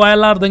ಪುನಪಾರ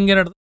ವಯಲಾರ್ ದಂಗೆ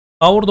ನಡೆದ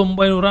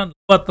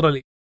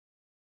 1940.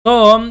 ಸೊ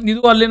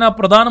ಇದು ಅಲ್ಲಿನ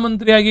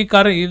ಪ್ರಧಾನಮಂತ್ರಿಯಾಗಿ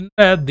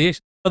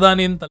ದೇಶದ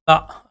ಪ್ರಧಾನಿ ಅಂತಲ್ಲ,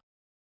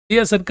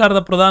 ಇಂಡಿಯಾ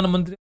ಸರ್ಕಾರದ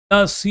ಪ್ರಧಾನಮಂತ್ರಿ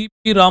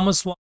CP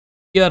ರಾಮಸ್ವಾಮಿ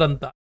ಅಯ್ಯರ್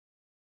ಅಂತ.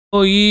 ಸೊ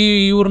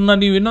ಇವ್ರನ್ನ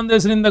ನೀವು ಇನ್ನೊಂದು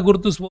ಹೆಸರಿಂದ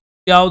ಗುರುತಿಸಬಹುದು,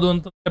 ಯಾವುದು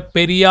ಅಂತಂದ್ರೆ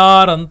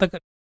ಪೆರಿಯಾರ್ ಅಂತ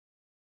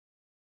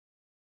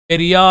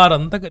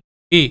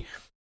ಕರೀತೀವಿ.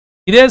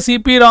 ಇದೇ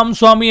CP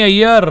ರಾಮಸ್ವಾಮಿ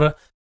ಅಯ್ಯರ್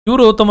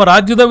ಇವರು ತಮ್ಮ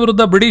ರಾಜ್ಯದ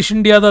ವಿರುದ್ಧ ಬ್ರಿಟಿಷ್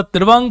ಇಂಡಿಯಾದ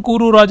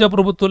ತಿರುವಾಂಕೂರು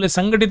ರಾಜಪ್ರಭುತ್ವದಲ್ಲಿ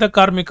ಸಂಘಟಿತ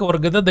ಕಾರ್ಮಿಕ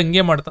ವರ್ಗದ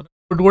ದಂಗೆ ಮಾಡ್ತಾರೆ.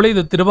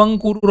 ಇದು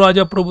ತಿರುವಾಂಕೂರು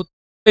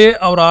ರಾಜಪ್ರಭುತ್ವೇ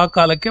ಅವರ ಆ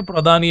ಕಾಲಕ್ಕೆ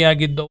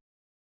ಪ್ರಧಾನಿಯಾಗಿದ್ದವು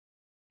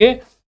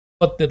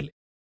ಗೊತ್ತಿರಲಿ.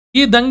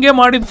 ಈ ದಂಗೆ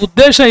ಮಾಡಿದ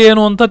ಉದ್ದೇಶ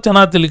ಏನು ಅಂತ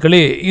ಚೆನ್ನಾಗಿ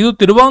ತಿಳ್ಕೊಳ್ಳಿ. ಇದು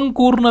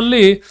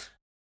ತಿರುವಾಂಕೂರ್ನಲ್ಲಿ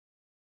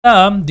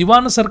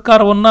ದಿವಾನ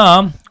ಸರ್ಕಾರವನ್ನ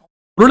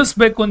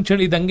ಉರುಳಿಸ್ಬೇಕು ಅಂತ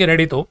ಹೇಳಿ ದಂಗೆ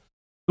ನಡೀತು.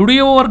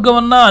 ದುಡಿಯುವ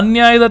ವರ್ಗವನ್ನ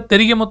ಅನ್ಯಾಯದ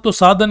ತೆರಿಗೆ ಮತ್ತು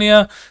ಸಾಧನೆಯ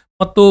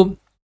ಮತ್ತು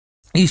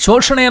ಈ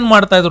ಶೋಷಣೆಯನ್ನು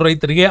ಮಾಡ್ತಾ ಇದ್ರು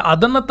ರೈತರಿಗೆ,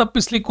 ಅದನ್ನ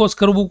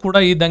ತಪ್ಪಿಸ್ಲಿಕ್ಕೋಸ್ಕರವೂ ಕೂಡ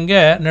ಈ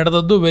ದಂಗೆ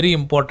ನಡೆದದ್ದು ವೆರಿ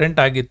ಇಂಪಾರ್ಟೆಂಟ್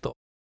ಆಗಿತ್ತು.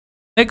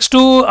 ನೆಕ್ಸ್ಟ್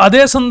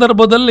ಅದೇ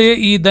ಸಂದರ್ಭದಲ್ಲಿ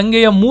ಈ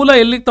ದಂಗೆಯ ಮೂಲ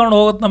ಎಲ್ಲಿಗೆ ತಗೊಂಡು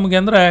ಹೋಗುತ್ತೆ ನಮಗೆ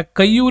ಅಂದ್ರೆ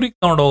ಕೈಯೂರಿಗೆ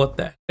ತಗೊಂಡು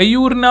ಹೋಗುತ್ತೆ.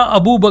 ಕೈಯೂರಿನ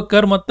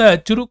ಅಬೂಬಕರ್ ಮತ್ತೆ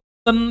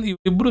ಚಿರುಕನ್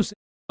ಇಬ್ರು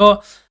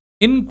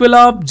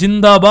ಇನ್ಕ್ವಿಲಾಬ್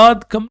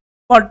ಜಿಂದಾಬಾದ್,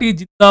 ಕಮ್ಯುನಿಸ್ಟ್ ಪಾರ್ಟಿ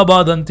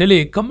ಜಿಂದಾಬಾದ್ ಅಂತೇಳಿ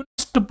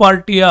ಕಮ್ಯುನಿಸ್ಟ್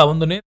ಪಾರ್ಟಿಯ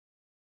ಒಂದು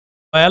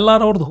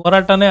ವಯಲಾರ್ ಅವ್ರದ್ದು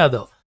ಹೋರಾಟನೇ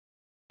ಅದು.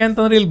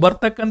 ಯಾಕೆಂತಂದ್ರೆ ಇಲ್ಲಿ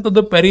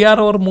ಬರ್ತಕ್ಕಂಥದ್ದು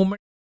ಪೆರಿಯಾರ್ ಅವ್ರ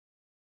ಮೂವ್ಮೆಂಟ್.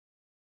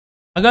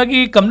 ಹಾಗಾಗಿ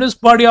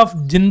ಕಮ್ಯುನಿಸ್ಟ್ ಪಾರ್ಟಿ ಆಫ್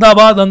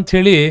ಜಿಂದಾಬಾದ್ ಅಂತ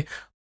ಹೇಳಿ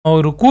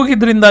ಅವರು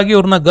ಕೂಗಿದ್ರಿಂದಾಗಿ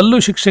ಇವ್ರನ್ನ ಗಲ್ಲು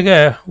ಶಿಕ್ಷೆಗೆ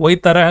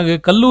ಒಯ್ತಾರೆ. ಹಾಗೆ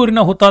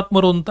ಕಲ್ಲೂರಿನ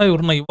ಹುತಾತ್ಮರು ಅಂತ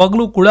ಇವ್ರನ್ನ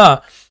ಇವಾಗಲೂ ಕೂಡ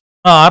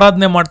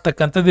ಆರಾಧನೆ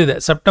ಮಾಡ್ತಕ್ಕಂಥದ್ದಿದೆ.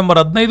 ಸೆಪ್ಟೆಂಬರ್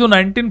 15,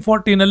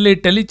 1940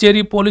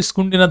 ಟೆಲಿಚೇರಿ ಪೊಲೀಸ್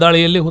ಗುಂಡಿನ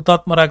ದಾಳಿಯಲ್ಲಿ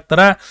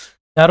ಹುತಾತ್ಮರಾಗ್ತಾರೆ.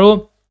 ಯಾರು?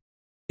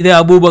 ಇದೇ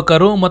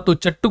ಅಬೂಬಕರು ಮತ್ತು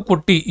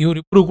ಚಟ್ಟುಕೊಟ್ಟಿ,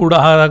 ಇವರಿಬ್ರು ಕೂಡ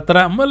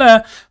ಹಾಗಾಗ್ತಾರೆ. ಆಮೇಲೆ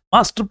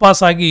ಮಾಸ್ಟರ್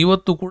ಪಾಸ್ ಆಗಿ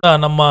ಇವತ್ತು ಕೂಡ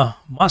ನಮ್ಮ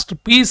ಮಾಸ್ಟರ್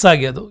ಪೀಸ್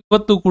ಆಗಿ ಅದು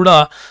ಇವತ್ತು ಕೂಡ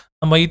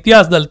ನಮ್ಮ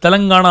ಇತಿಹಾಸದಲ್ಲಿ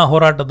ತೆಲಂಗಾಣ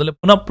ಹೋರಾಟದಲ್ಲಿ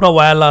ಪುನಪ್ರ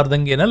ವಯಲಾರ್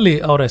ದಂಗೆನಲ್ಲಿ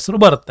ಅವರ ಹೆಸರು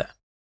ಬರುತ್ತೆ.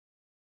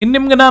 ಇನ್ನು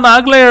ನಿಮ್ಗೆ ನಾನು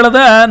ಆಗ್ಲೇ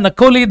ಹೇಳದೆ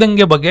ನಕೋಲಿ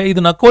ದಂಗೆ ಬಗ್ಗೆ.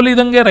 ಇದು ನಕೋಲಿ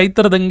ದಂಗೆ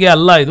ರೈತರ ದಂಗೆ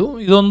ಅಲ್ಲ,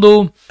 ಇದೊಂದು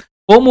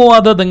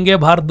ಕೋಮುವಾದ ದಂಗೆ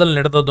ಭಾರತದಲ್ಲಿ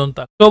ನಡೆದದ್ದು ಅಂತ.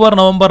 ಅಕ್ಟೋಬರ್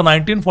ನವೆಂಬರ್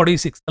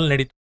 1946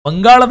 ನಡೀತು.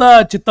 ಬಂಗಾಳದ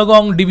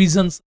ಚಿತ್ತಗಾಂಗ್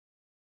ಡಿವಿಷನ್ಸ್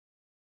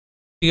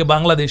ಈಗ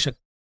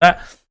ಬಾಂಗ್ಲಾದೇಶಕ್ಕೆ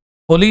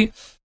ಹೋಲಿ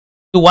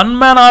ಒನ್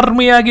ಮ್ಯಾನ್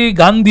ಆರ್ಮಿಯಾಗಿ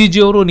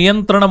ಗಾಂಧೀಜಿಯವರು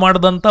ನಿಯಂತ್ರಣ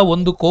ಮಾಡಿದಂತ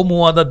ಒಂದು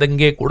ಕೋಮುವಾದ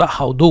ದಂಗೆ ಕೂಡ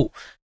ಹೌದು.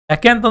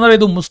 ಯಾಕೆ ಅಂತಂದ್ರೆ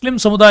ಇದು ಮುಸ್ಲಿಂ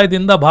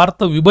ಸಮುದಾಯದಿಂದ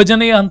ಭಾರತ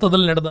ವಿಭಜನೆಯ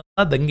ಹಂತದಲ್ಲಿ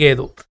ನಡೆದಂತ ದಂಗೆ.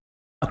 ಇದು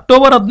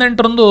ಅಕ್ಟೋಬರ್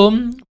 18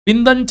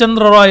 ಬಿಂದನ್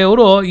ಚಂದ್ರ ರಾಯ್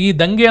ಅವರು ಈ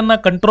ದಂಗೆಯನ್ನ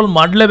ಕಂಟ್ರೋಲ್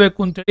ಮಾಡಲೇಬೇಕು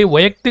ಅಂತೇಳಿ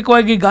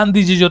ವೈಯಕ್ತಿಕವಾಗಿ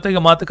ಗಾಂಧೀಜಿ ಜೊತೆಗೆ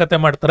ಮಾತುಕತೆ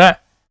ಮಾಡ್ತಾರೆ.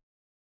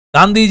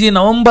 ಗಾಂಧೀಜಿ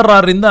ನವೆಂಬರ್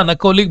 6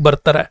 ನಕೋಲಿಗೆ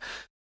ಬರ್ತಾರೆ.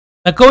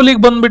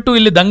 ನಕೋಲಿಗೆ ಬಂದ್ಬಿಟ್ಟು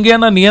ಇಲ್ಲಿ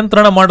ದಂಗೆಯನ್ನ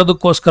ನಿಯಂತ್ರಣ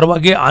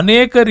ಮಾಡೋದಕ್ಕೋಸ್ಕರವಾಗಿ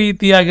ಅನೇಕ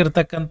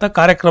ರೀತಿಯಾಗಿರ್ತಕ್ಕಂಥ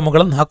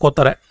ಕಾರ್ಯಕ್ರಮಗಳನ್ನು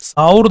ಹಾಕೋತಾರೆ.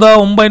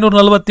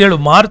 1947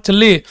 ಮಾರ್ಚ್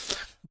ಅಲ್ಲಿ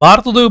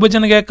ಭಾರತದ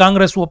ವಿಭಜನೆಗೆ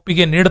ಕಾಂಗ್ರೆಸ್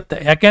ಒಪ್ಪಿಗೆ ನೀಡುತ್ತೆ.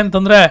 ಯಾಕೆ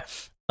ಅಂತಂದ್ರೆ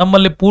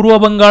ನಮ್ಮಲ್ಲಿ ಪೂರ್ವ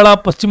ಬಂಗಾಳ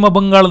ಪಶ್ಚಿಮ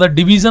ಬಂಗಾಳದ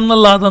ಡಿವಿಷನ್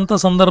ಆದಂತ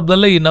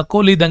ಸಂದರ್ಭದಲ್ಲೇ ಈ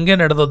ನಕೋಲಿ ದಂಗೆ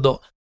ನಡೆದದ್ದು.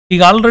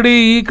 ಈಗ ಆಲ್ರೆಡಿ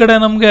ಈ ಕಡೆ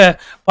ನಮ್ಗೆ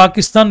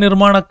ಪಾಕಿಸ್ತಾನ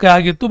ನಿರ್ಮಾಣಕ್ಕೆ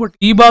ಆಗಿತ್ತು, ಬಟ್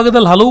ಈ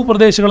ಭಾಗದಲ್ಲಿ ಹಲವು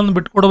ಪ್ರದೇಶಗಳನ್ನು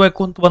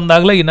ಬಿಟ್ಕೊಡ್ಬೇಕು ಅಂತ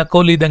ಬಂದಾಗಲೇ ಈ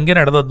ನಕೋಲಿ ದಂಗೆ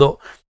ನಡೆದದ್ದು.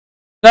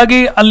 ಹಾಗಾಗಿ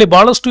ಅಲ್ಲಿ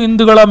ಬಹಳಷ್ಟು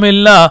ಹಿಂದೂಗಳ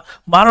ಮೇಲಿನ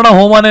ಮಾರಣ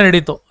ಹೋಮನೇ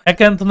ನಡೀತು.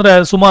 ಯಾಕೆ ಅಂತಂದ್ರೆ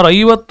ಸುಮಾರು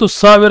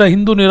 50,000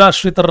 ಹಿಂದೂ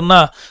ನಿರಾಶ್ರಿತರನ್ನ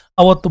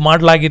ಅವತ್ತು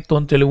ಮಾಡಲಾಗಿತ್ತು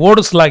ಅಂತೇಳಿ,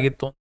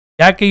 ಓಡಿಸಲಾಗಿತ್ತು.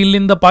 ಯಾಕೆ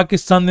ಇಲ್ಲಿಂದ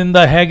ಪಾಕಿಸ್ತಾನದಿಂದ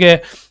ಹೇಗೆ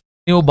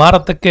ನೀವು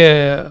ಭಾರತಕ್ಕೆ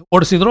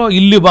ಓಡಿಸಿದ್ರು,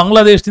 ಇಲ್ಲಿ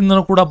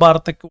ಬಾಂಗ್ಲಾದೇಶದಿಂದ ಕೂಡ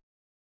ಭಾರತಕ್ಕೆ.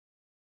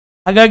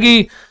 ಹಾಗಾಗಿ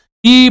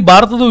ಈ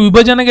ಭಾರತದ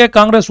ವಿಭಜನೆಗೆ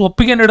ಕಾಂಗ್ರೆಸ್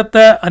ಒಪ್ಪಿಗೆ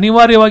ನೀಡುತ್ತೆ.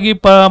 ಅನಿವಾರ್ಯವಾಗಿ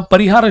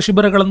ಪರಿಹಾರ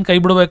ಶಿಬಿರಗಳನ್ನು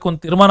ಕೈಬಿಡಬೇಕು ಅಂತ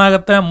ತೀರ್ಮಾನ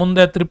ಆಗುತ್ತೆ.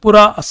 ಮುಂದೆ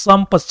ತ್ರಿಪುರಾ,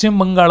 ಅಸ್ಸಾಂ, ಪಶ್ಚಿಮ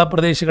ಬಂಗಾಳ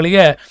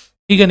ಪ್ರದೇಶಗಳಿಗೆ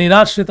ಈಗ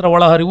ನಿರಾಶ್ರಿತರ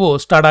ಒಳಹರಿವು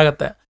ಸ್ಟಾರ್ಟ್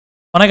ಆಗುತ್ತೆ.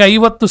 ಮನೆಗೆ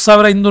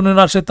 50,000 ಹಿಂದೂ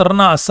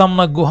ನಿರಾಶ್ರಿತರನ್ನ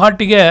ಅಸ್ಸಾಂನ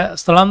ಗುವಾಹಟಿಗೆ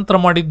ಸ್ಥಳಾಂತರ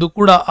ಮಾಡಿದ್ದು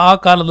ಕೂಡ ಆ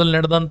ಕಾಲದಲ್ಲಿ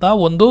ನಡೆದಂತಹ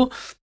ಒಂದು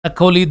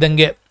ನಕೋಲಿ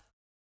ದಂಗೆ.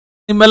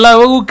 ನಿಮ್ಮೆಲ್ಲ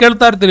ಯಾವಾಗೂ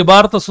ಕೇಳ್ತಾ ಇರ್ತೀರಿ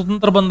ಭಾರತ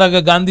ಸ್ವತಂತ್ರ ಬಂದಾಗ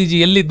ಗಾಂಧೀಜಿ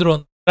ಎಲ್ಲಿದ್ರು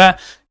ಅಂತಂದ್ರೆ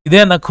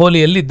ಇದೇ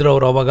ನಕೋಲಿಯಲ್ಲಿದ್ರು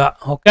ಅವರು ಅವಾಗ.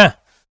 ಓಕೆ,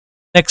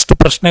 ನೆಕ್ಸ್ಟ್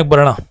ಪ್ರಶ್ನೆಗೆ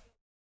ಬರೋಣ.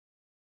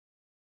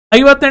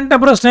 58ನೇ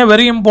ಪ್ರಶ್ನೆ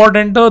very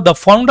important. The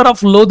founder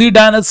of Lodhi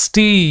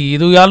dynasty.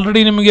 ಇದು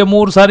ಆಲ್ರೆಡಿ ನಿಮಗೆ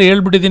 3 ಸಾರಿ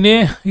ಹೇಳ್ಬಿಟ್ಟಿದ್ದೀನಿ.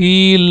 ಈ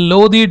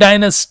ಲೋಧಿ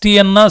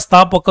ಡೈನಸ್ಟಿಯನ್ನ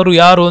ಸ್ಥಾಪಕರು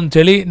ಯಾರು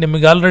ಅಂತೇಳಿ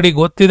ನಿಮಗೆ ಆಲ್ರೆಡಿ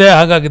ಗೊತ್ತಿದೆ,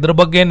 ಹಾಗಾಗಿ ಇದ್ರ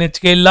ಬಗ್ಗೆ ಏನು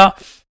ಹೆಚ್ಚಿಗೆ ಇಲ್ಲ.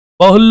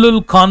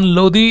 ಬಹಲ್ಲುಲ್ ಖಾನ್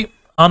ಲೋಧಿ,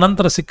 ಆ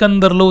ನಂತರ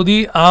ಸಿಕಂದರ್ ಲೋಧಿ,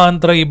 ಆ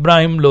ನಂತರ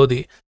ಇಬ್ರಾಹಿಂ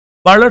ಲೋಧಿ.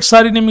 ಬಹಳಷ್ಟು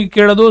ಸಾರಿ ನಿಮಗೆ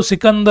ಕೇಳೋದು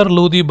ಸಿಕಂದರ್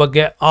ಲೋಧಿ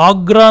ಬಗ್ಗೆ.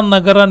 ಆಗ್ರಾ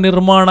ನಗರ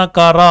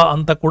ನಿರ್ಮಾಣಕಾರ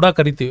ಅಂತ ಕೂಡ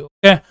ಕರಿತೀವಿ.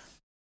 ಓಕೆ,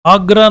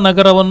 ಆಗ್ರಾ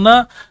ನಗರವನ್ನ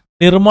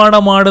ನಿರ್ಮಾಣ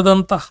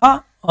ಮಾಡಿದಂತಹ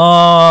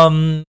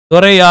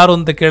ದೊರೆ ಯಾರು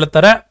ಅಂತ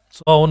ಕೇಳ್ತಾರೆ.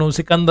 ಸೊ ಅವನು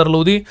ಸಿಕಂದರ್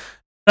ಲೋಧಿ.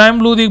 ಕ್ರೈಮ್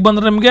ಲೂದಿಗೆ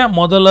ಬಂದ್ರೆ ನಿಮಗೆ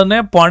ಮೊದಲನೇ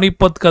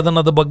ಪಾಣಿಪತ್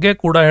ಕದನದ ಬಗ್ಗೆ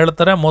ಕೂಡ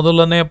ಹೇಳ್ತಾರೆ.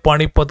 ಮೊದಲನೇ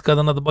ಪಾಣಿಪತ್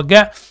ಕದನದ ಬಗ್ಗೆ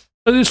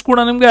ಇದಿಷ್ಟು ಕೂಡ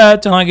ನಿಮ್ಗೆ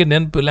ಚೆನ್ನಾಗಿ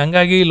ನೆನಪಿಲ್ಲ.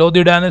 ಹಂಗಾಗಿ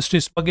ಲೋಧಿ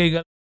ಡೈನೆಸ್ಟೀಸ್ ಬಗ್ಗೆ ಈಗ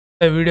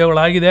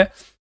ವಿಡಿಯೋಗಳಾಗಿದೆ.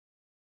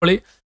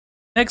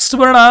 ನೆಕ್ಸ್ಟ್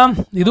ಬರೋಣ,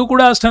 ಇದು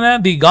ಕೂಡ ಅಷ್ಟೇ,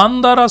 the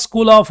Gandhara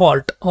school of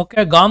art. Okay,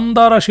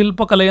 Gandhara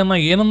ಶಿಲ್ಪಕಲೆಯನ್ನ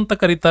ಏನಂತ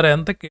ಕರೀತಾರೆ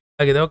ಅಂತ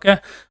ಕೇಳಲಾಗಿದೆ. ಓಕೆ,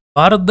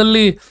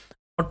 ಭಾರತದಲ್ಲಿ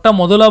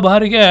ಮೊದಲ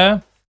ಬಾರಿಗೆ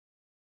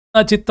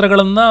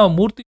ಚಿತ್ರಗಳನ್ನ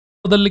ಮೂರ್ತಿ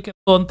ರೂಪದಲ್ಲಿ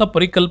ಕೆತ್ತುವಂತ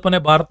ಪರಿಕಲ್ಪನೆ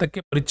ಭಾರತಕ್ಕೆ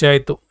ಪರಿಚಯ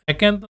ಆಯಿತು.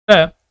 ಯಾಕೆ ಅಂತಂದ್ರೆ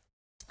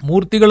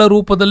ಮೂರ್ತಿಗಳ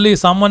ರೂಪದಲ್ಲಿ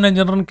ಸಾಮಾನ್ಯ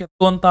ಜನರನ್ನು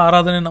ಕೆತ್ತುವಂತ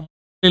ಆರಾಧನೆ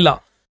ನಮ್ಮಲ್ಲಿಲ್ಲ.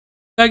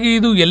 ಹಾಗಾಗಿ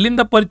ಇದು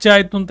ಎಲ್ಲಿಂದ ಪರಿಚಯ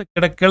ಆಯ್ತು ಅಂತ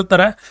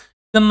ಕೇಳ್ತಾರೆ.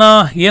 ಇದನ್ನ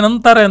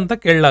ಏನಂತಾರೆ ಅಂತ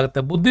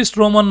ಕೇಳಲಾಗುತ್ತೆ. ಬುದ್ಧಿಸ್ಟ್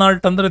ರೋಮನ್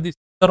ಆರ್ಟ್ ಅಂದ್ರೆ this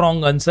is the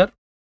wrong answer.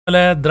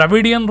 ಆಮೇಲೆ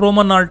ದ್ರಾವಿಡಿಯನ್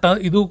ರೋಮನ್ ಆರ್ಟ್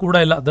ಇದು ಕೂಡ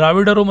ಇಲ್ಲ.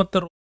 ದ್ರಾವಿಡರು ಮತ್ತೆ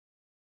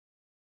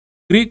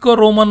ಗ್ರೀಕೋ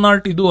ರೋಮನ್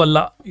ಆರ್ಟ್ ಇದು ಅಲ್ಲ.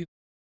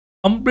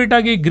 ಕಂಪ್ಲೀಟ್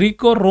ಆಗಿ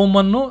ಗ್ರೀಕೋ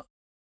ರೋಮನ್ನು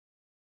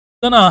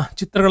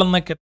ಚಿತ್ರಗಳನ್ನ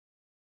ಕೆತ್ತ.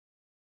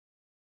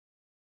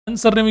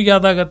 ಆನ್ಸರ್ ನಿಮಗೆ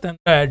ಯಾವ್ದಾಗತ್ತೆ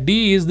ಅಂದ್ರೆ D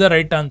is the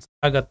right answer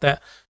ಆಗತ್ತೆ.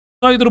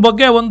 ಸೊ ಇದ್ರ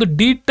ಬಗ್ಗೆ ಒಂದು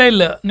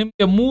ಡೀಟೇಲ್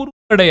ನಿಮ್ಗೆ 3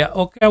 ಕಡೆಯ,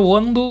 ಓಕೆ,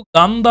 ಒಂದು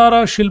ಗಾಂಧಾರ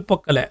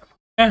ಶಿಲ್ಪಕಲೆ,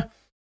 ಓಕೆ,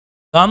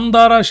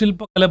 ಗಾಂಧಾರ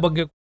ಶಿಲ್ಪಕಲೆ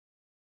ಬಗ್ಗೆ,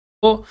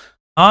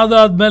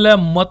 ಅದಾದ್ಮೇಲೆ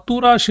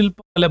ಮಥುರಾ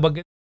ಶಿಲ್ಪಕಲೆ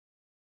ಬಗ್ಗೆ,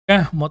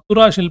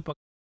 ಮಥುರಾ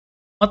ಶಿಲ್ಪಕಲೆ,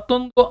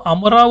 ಮತ್ತೊಂದು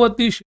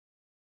ಅಮರಾವತಿ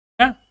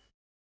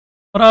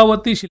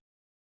ಅಮರಾವತಿ ಶಿಲ್ಪ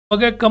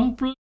ಬಗ್ಗೆ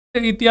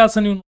ಕಂಪ್ಲೀಟ್ ಇತಿಹಾಸ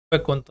ನೀವು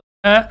ನೋಡ್ಬೇಕು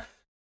ಅಂತಂದ್ರೆ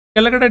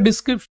ಕೆಳಗಡೆ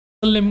ಡಿಸ್ಕ್ರಿಪ್ಷನ್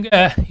ಅಲ್ಲಿ ನಿಮ್ಗೆ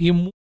ಈ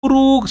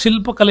 3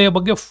 ಶಿಲ್ಪಕಲೆಯ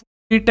ಬಗ್ಗೆ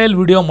ಡೀಟೇಲ್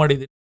ವಿಡಿಯೋ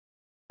ಮಾಡಿದ್ದೀನಿ.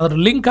 ಅದ್ರ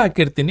ಲಿಂಕ್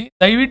ಹಾಕಿರ್ತೀನಿ,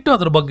 ದಯವಿಟ್ಟು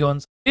ಅದ್ರ ಬಗ್ಗೆ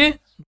ಒಂದ್ಸತಿ.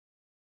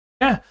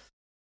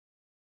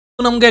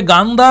 ನಮ್ಗೆ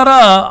ಗಾಂಧಾರ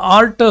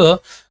ಆರ್ಟ್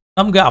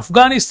ನಮ್ಗೆ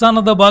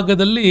ಅಫ್ಘಾನಿಸ್ತಾನದ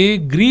ಭಾಗದಲ್ಲಿ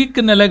ಗ್ರೀಕ್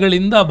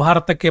ನೆಲೆಗಳಿಂದ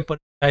ಭಾರತಕ್ಕೆ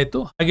ಪರಿಚಯ ಆಯಿತು.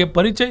 ಹಾಗೆ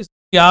ಪರಿಚಯ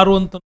ಯಾರು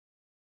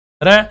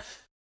ಅಂತಂದ್ರೆ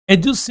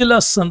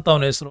ಎಜುಸಿಲಸ್ ಅಂತ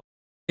ಅವನ ಹೆಸರು.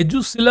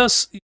 ಎಜುಸಿಲಸ್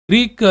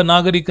ಗ್ರೀಕ್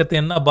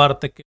ನಾಗರಿಕತೆಯನ್ನ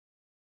ಭಾರತಕ್ಕೆ.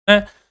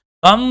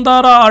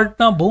 ಗಾಂಧಾರ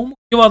ಆರ್ಟ್ನ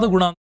ಬಹುಮುಖ್ಯವಾದ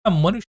ಗುಣ ಅಂದ್ರೆ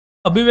ಮನುಷ್ಯ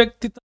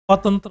ಅಭಿವ್ಯಕ್ತಿ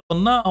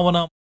ಸ್ವಾತಂತ್ರ್ಯವನ್ನ ಅವನ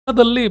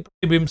ಮುಖದಲ್ಲಿ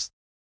ಪ್ರತಿಬಿಂಬಿಸ್ತಾರೆ.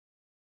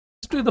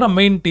 ಇಷ್ಟು ಇದರ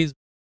ಮೈನ್ ಟೀಸ್.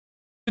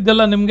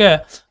 ಇದೆಲ್ಲ ನಿಮ್ಗೆ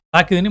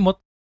ಹಾಕಿದೀನಿ.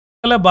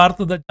 ಮೊದಲ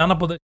ಭಾರತದ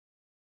ಜಾನಪದ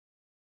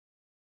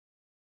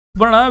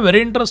ವೆರಿ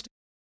ಇಂಟ್ರೆಸ್ಟಿಂಗ್.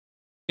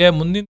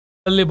 ಮುಂದಿನ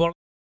ಬಹಳ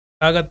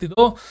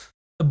ಆಗತ್ತಿದು.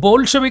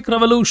 ಬೋಲ್ಶೆವಿಕ್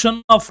ರೆವಲ್ಯೂಷನ್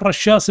ಆಫ್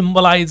ರಷ್ಯಾ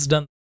ಸಿಂಬಲೈಸ್ಡ್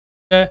ಅಂತ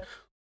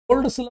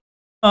ಓಲ್ಡ್ 10ನೇ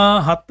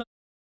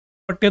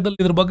ಪಠ್ಯದಲ್ಲಿ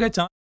ಇದ್ರ ಬಗ್ಗೆ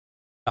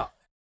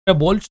ಚೆನ್ನಾಗಿ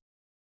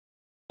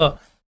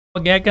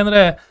ಬಗ್ಗೆ.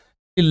 ಯಾಕೆಂದ್ರೆ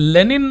ಈ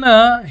ಲೆನಿನ್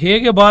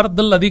ಹೇಗೆ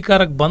ಭಾರತದಲ್ಲಿ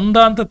ಅಧಿಕಾರಕ್ಕೆ ಬಂದ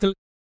ಅಂತ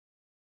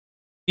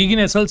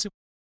ಈಗಿನ SLC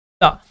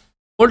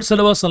ಓಲ್ಡ್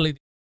ಸಿಲೆಬಸ್ ಅಲ್ಲಿ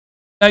ಇದೆ.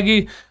 ಹಾಗಾಗಿ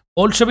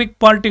ಬೋಲ್ಶೆವಿಕ್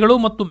ಪಾರ್ಟಿಗಳು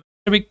ಮತ್ತು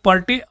ಮೆನ್ಶೆವಿಕ್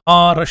ಪಾರ್ಟಿ ಆ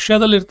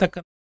ರಷ್ಯಾದಲ್ಲಿ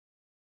ಇರ್ತಕ್ಕಂಥ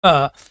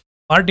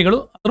ಪಾರ್ಟಿಗಳು,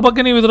 ಅದ್ರ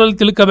ಬಗ್ಗೆ ನೀವು ಇದರಲ್ಲಿ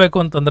ತಿಳ್ಕೋಬೇಕು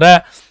ಅಂತಂದ್ರೆ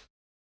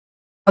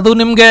ಅದು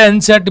ನಿಮ್ಗೆ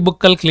NCERT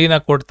ಬುಕ್ ಅಲ್ಲಿ ಕ್ಲೀನ್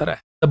ಆಗಿ ಕೊಡ್ತಾರೆ.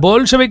 The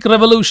ಬೋಲ್ಶೆವಿಕ್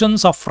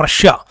revolutions of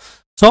Russia.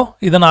 So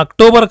ಇದನ್ನ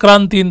ಅಕ್ಟೋಬರ್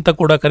ಕ್ರಾಂತಿ ಅಂತ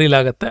ಕೂಡ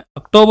ಕರೀಲಾಗತ್ತೆ.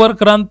 ಅಕ್ಟೋಬರ್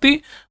ಕ್ರಾಂತಿ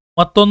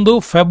ಮತ್ತೊಂದು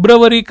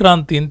ಫೆಬ್ರವರಿ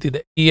ಕ್ರಾಂತಿ ಅಂತಿದೆ.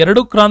 ಈ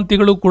 2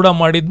 ಕ್ರಾಂತಿಗಳು ಕೂಡ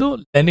ಮಾಡಿದ್ದು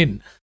ಲೆನಿನ್.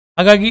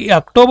 ಹಾಗಾಗಿ ಈ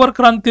ಅಕ್ಟೋಬರ್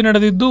ಕ್ರಾಂತಿ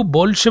ನಡೆದಿದ್ದು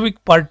ಬೋಲ್ಶೆವಿಕ್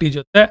ಪಾರ್ಟಿ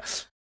ಜೊತೆ,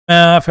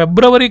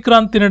 ಫೆಬ್ರವರಿ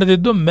ಕ್ರಾಂತಿ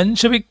ನಡೆದಿದ್ದು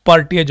ಮೆನ್ಶೆವಿಕ್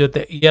ಪಾರ್ಟಿಯ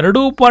ಜೊತೆ. ಈ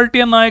 2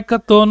 ಪಾರ್ಟಿಯ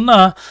ನಾಯಕತ್ವವನ್ನ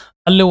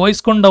ಅಲ್ಲಿ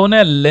ವಹಿಸ್ಕೊಂಡವನೇ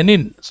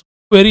ಲೆನಿನ್.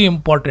 Very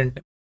important.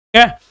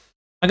 ಓಕೆ,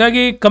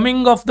 ಹಾಗಾಗಿ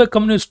ಕಮಿಂಗ್ ಆಫ್ ದ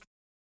ಕಮ್ಯುನಿಸ್ಟ್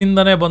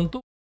ಇಂದನೇ ಬಂತು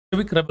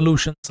ಬೋಲ್ಶೆವಿಕ್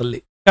ರೆವಲ್ಯೂಷನ್ಸ್ ಅಲ್ಲಿ.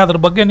 ಅದ್ರ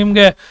ಬಗ್ಗೆ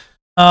ನಿಮ್ಗೆ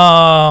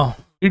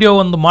ವಿಡಿಯೋ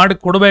ಒಂದು ಮಾಡಿ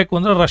ಕೊಡಬೇಕು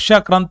ಅಂದ್ರೆ ರಷ್ಯಾ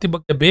ಕ್ರಾಂತಿ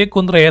ಬಗ್ಗೆ ಬೇಕು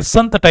ಅಂದ್ರೆ ಎಸ್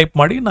ಅಂತ ಟೈಪ್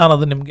ಮಾಡಿ, ನಾನು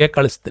ಅದು ನಿಮ್ಗೆ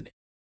ಕಳಿಸ್ತೀನಿ.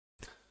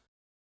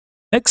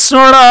 ನೆಕ್ಸ್ಟ್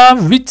ನೋಡ,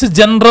 which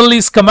general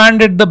is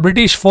commanded the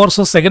British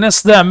forces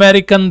against the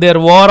American there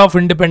war of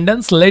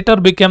independence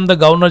litre became the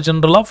governor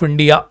general of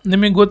India.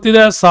 ನಿಮಗೆ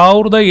ಗೊತ್ತಿದೆ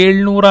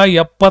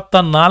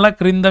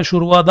 1774ರಿಂದ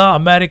ಶುರುವಾದ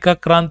ಅಮೆರಿಕ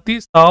ಕ್ರಾಂತಿ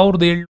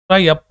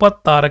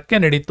 1776ಕ್ಕೆ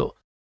ನಡೀತು.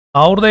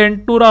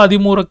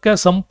 1813ಕ್ಕೆ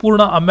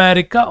ಸಂಪೂರ್ಣ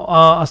ಅಮೆರಿಕ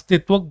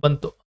ಅಸ್ತಿತ್ವಕ್ಕೆ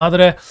ಬಂತು.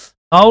 ಆದರೆ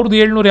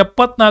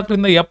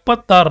 1774ರಿಂದ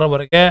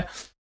 76ರವರೆಗೆ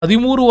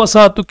 13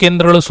 ವಸಾಹತು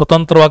ಕೇಂದ್ರಗಳು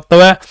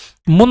ಸ್ವತಂತ್ರವಾಗ್ತವೆ.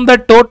 ಮುಂದೆ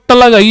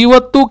ಟೋಟಲ್ ಆಗಿ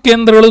 50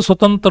 ಕೇಂದ್ರಗಳು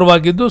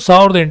ಸ್ವತಂತ್ರವಾಗಿದ್ದು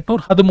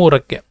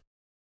 1813ಕ್ಕೆ.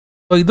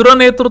 ಇದರ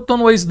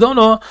ನೇತೃತ್ವವನ್ನು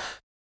ವಹಿಸಿದವನು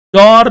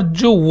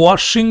ಜಾರ್ಜ್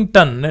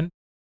ವಾಷಿಂಗ್ಟನ್.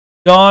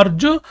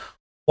 ಜಾರ್ಜ್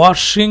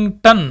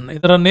ವಾಷಿಂಗ್ಟನ್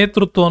ಇದರ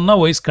ನೇತೃತ್ವವನ್ನು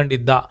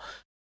ವಹಿಸ್ಕೊಂಡಿದ್ದ.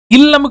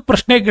 ಇಲ್ಲಿ ನಮಗೆ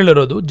ಪ್ರಶ್ನೆ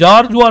ಕೇಳಿರೋದು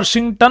ಜಾರ್ಜ್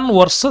ವಾಷಿಂಗ್ಟನ್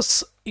ವರ್ಸಸ್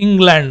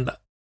ಇಂಗ್ಲೆಂಡ್.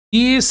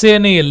 ಈ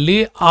ಸೇನೆಯಲ್ಲಿ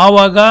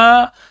ಆವಾಗ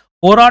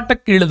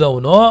ಹೋರಾಟಕ್ಕೆ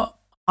ಇಳಿದವನು.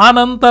 ಆ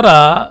ನಂತರ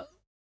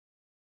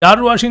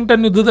ಜಾರ್ಜ್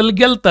ವಾಷಿಂಗ್ಟನ್ ಯುದ್ಧದಲ್ಲಿ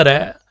ಗೆಲ್ತಾರೆ,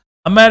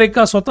 ಅಮೆರಿಕ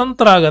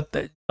ಸ್ವತಂತ್ರ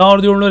ಆಗತ್ತೆ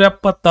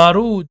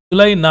 1776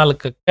 ಜುಲೈ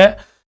 4ಕ್ಕೆ.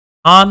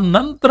 ಆ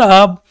ನಂತರ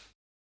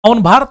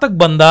ಅವನು ಭಾರತಕ್ಕೆ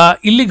ಬಂದ.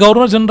 ಇಲ್ಲಿ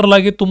ಗವರ್ನರ್ ಜನರಲ್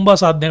ಆಗಿ ತುಂಬಾ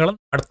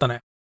ಸಾಧನೆಗಳನ್ನು ಮಾಡ್ತಾನೆ.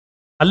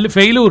 ಅಲ್ಲಿ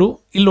ಫೇಲ್ಯೂರು,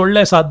 ಇಲ್ಲಿ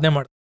ಒಳ್ಳೆ ಸಾಧನೆ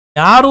ಮಾಡ್ತಾನೆ.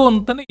 ಯಾರು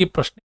ಅಂತಾನೆ ಈ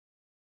ಪ್ರಶ್ನೆ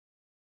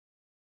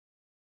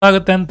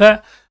ಆಗುತ್ತೆ ಅಂತ.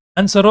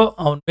 ಆನ್ಸರು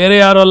ಅವನು ಬೇರೆ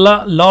ಯಾರು ಅಲ್ಲ,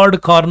 lord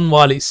corn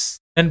Wallis.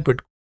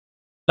 ನೆನ್ಪಿಟ್ಕೊ,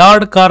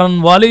 lord corn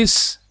Wallis.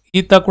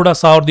 ಈತ ಕೂಡ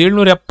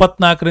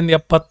 1774ರಿಂದ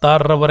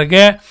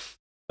 76ರವರೆಗೆ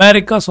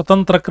ಅಮೆರಿಕ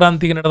ಸ್ವತಂತ್ರ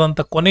ಕ್ರಾಂತಿಗೆ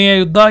ನಡೆದಂತ ಕೊನೆಯ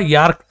ಯುದ್ಧ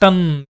ಯಾರ್ಕ್ಟನ್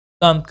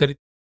ಯುದ್ಧ ಅಂತ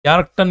ಕರೀತಾರೆ.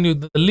 ಯಾರ್ಕ್ಟನ್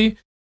ಯುದ್ಧದಲ್ಲಿ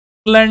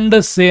ಇಂಗ್ಲೆಂಡ್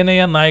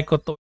ಸೇನೆಯ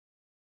ನಾಯಕತ್ವ.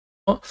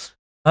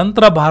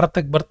 ನಂತರ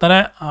ಭಾರತಕ್ಕೆ ಬರ್ತಾನೆ.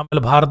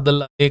 ಆಮೇಲೆ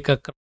ಭಾರತದಲ್ಲಿ ಅನೇಕ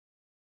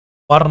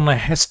ವಾರ್ನ್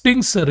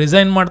ಹೆಸ್ಟಿಂಗ್ಸ್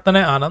ರಿಸೈನ್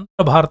ಮಾಡ್ತಾನೆ. ಆ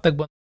ನಂತರ ಭಾರತಕ್ಕೆ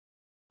ಬಂದ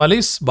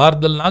ಪಾಲಿಸ್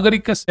ಭಾರತದಲ್ಲಿ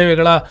ನಾಗರಿಕ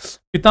ಸೇವೆಗಳ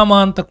ಪಿತಾಮಹ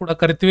ಅಂತ ಕೂಡ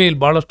ಕರಿತೀವಿ. ಇಲ್ಲಿ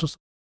ಬಹಳಷ್ಟು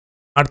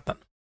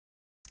ಮಾಡ್ತಾನೆ.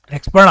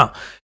 ನೆಕ್ಸ್ಟ್ ಬರೋಣ.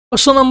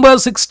 Question number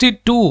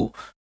 62.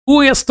 Who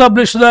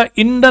establish the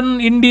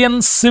Indian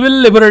civil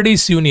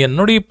liberties union?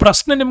 ನೋಡಿ, ಈ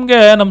ಪ್ರಶ್ನೆ ನಿಮಗೆ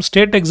ನಮ್ಮ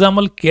ಸ್ಟೇಟ್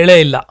ಎಕ್ಸಾಮಲ್ಲಿ ಕೇಳೇ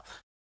ಇಲ್ಲ.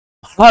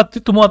 ಬಹಳ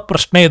ಅತ್ಯುತ್ತಮವಾದ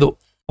ಪ್ರಶ್ನೆ ಇದು.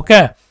 ಓಕೆ,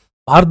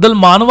 ಭಾರತದಲ್ಲಿ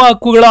ಮಾನವ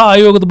ಹಕ್ಕುಗಳ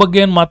ಆಯೋಗದ ಬಗ್ಗೆ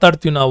ಏನು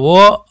ಮಾತಾಡ್ತೀವಿ ನಾವು,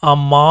 ಆ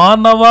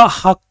ಮಾನವ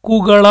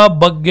ಹಕ್ಕುಗಳ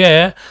ಬಗ್ಗೆ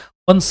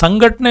ಒಂದು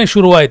ಸಂಘಟನೆ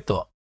ಶುರುವಾಯಿತು.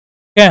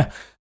 ಓಕೆ,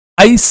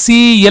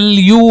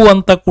 ICLU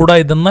ಅಂತ ಕೂಡ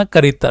ಇದನ್ನ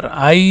ಕರೀತಾರೆ.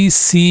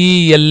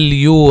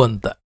 ICLU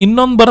ಅಂತ.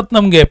 ಇನ್ನೊಂದು ಬರುತ್ತೆ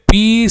ನಮಗೆ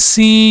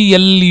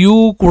PCLU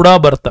ಕೂಡ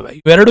ಬರ್ತವೆ.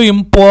 ಇವೆರಡು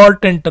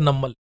ಇಂಪಾರ್ಟೆಂಟ್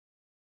ನಮ್ಮಲ್ಲಿ.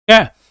 ಓಕೆ,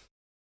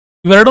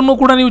 ಇವೆರಡನ್ನೂ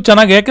ಕೂಡ ನೀವು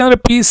ಚೆನ್ನಾಗಿ, ಯಾಕಂದ್ರೆ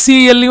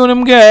PCLU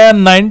ನಿಮಗೆ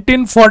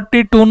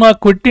 1942ನ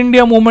ಕ್ವಿಟ್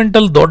ಇಂಡಿಯಾ ಮೂವ್ಮೆಂಟ್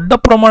ಅಲ್ಲಿ ದೊಡ್ಡ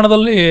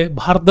ಪ್ರಮಾಣದಲ್ಲಿ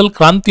ಭಾರತದಲ್ಲಿ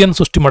ಕ್ರಾಂತಿಯನ್ನು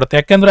ಸೃಷ್ಟಿ ಮಾಡುತ್ತೆ.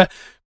 ಯಾಕೆಂದ್ರೆ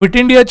ಕ್ವಿಟ್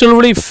ಇಂಡಿಯಾ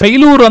ಚಳವಳಿ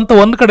ಫೇಲ್ಯೂರ್ ಅಂತ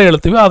ಒಂದ್ ಕಡೆ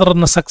ಹೇಳ್ತೀವಿ,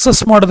 ಅದನ್ನ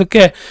ಸಕ್ಸಸ್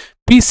ಮಾಡೋದಕ್ಕೆ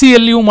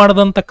PCLU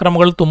ಮಾಡಿದಂಥ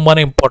ಕ್ರಮಗಳು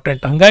ತುಂಬಾನೇ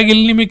ಇಂಪಾರ್ಟೆಂಟ್. ಹಂಗಾಗಿ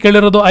ಇಲ್ಲಿ ನಿಮಗೆ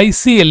ಕೇಳಿರೋದು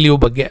ICLU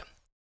ಬಗ್ಗೆ.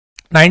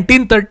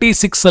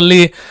 1936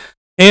 ಅಲ್ಲಿ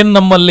ಏನ್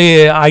ನಮ್ಮಲ್ಲಿ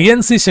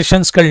INC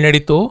ಸೆಷನ್ಸ್ಗಳು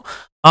ನಡೀತು,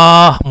 ಆ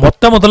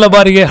ಮೊದಲ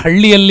ಬಾರಿಗೆ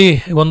ಹಳ್ಳಿಯಲ್ಲಿ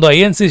ಒಂದು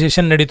INC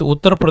ಸೆಷನ್ ನಡೀತು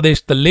ಉತ್ತರ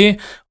ಪ್ರದೇಶದಲ್ಲಿ.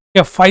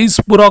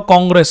 ಫೈಸ್ಪುರ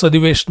ಕಾಂಗ್ರೆಸ್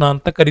ಅಧಿವೇಶನ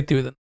ಅಂತ ಕರಿತೀವಿ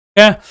ಇದನ್ನು.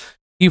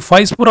 ಈ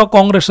ಫೈಸ್ಪುರ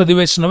ಕಾಂಗ್ರೆಸ್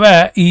ಅಧಿವೇಶನವೇ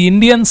ಈ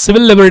ಇಂಡಿಯನ್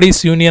ಸಿವಿಲ್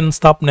ಲಿಬರ್ಟೀಸ್ ಯೂನಿಯನ್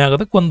ಸ್ಥಾಪನೆ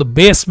ಆಗೋದಕ್ಕೆ ಒಂದು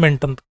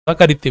ಬೇಸ್ಮೆಂಟ್ ಅಂತ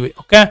ಕರಿತೀವಿ.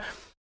 ಓಕೆ,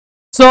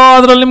 ಸೊ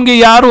ಅದರಲ್ಲಿ ನಿಮಗೆ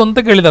ಯಾರು ಅಂತ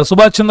ಕೇಳಿದ್ದಾರೆ,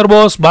 ಸುಭಾಷ್ ಚಂದ್ರ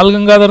ಬೋಸ್, ಬಾಲ್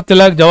ಗಂಗಾಧರ್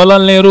ತಿಲಕ್,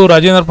 ಜವಾಹರ್ಲಾಲ್ ನೆಹರು,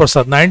 ರಾಜೇಂದ್ರ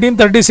ಪ್ರಸಾದ್.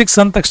 1936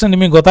 ಅಂದ ತಕ್ಷಣ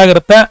ನಿಮಗೆ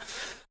ಗೊತ್ತಾಗಿರುತ್ತೆ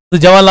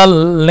ಜವಾಹರ್ಲಾಲ್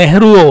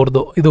ನೆಹರು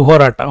ಅವ್ರದ್ದು ಇದು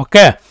ಹೋರಾಟ.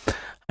 ಓಕೆ,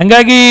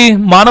 ಹಂಗಾಗಿ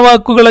ಮಾನವ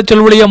ಹಕ್ಕುಗಳ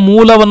ಚಳವಳಿಯ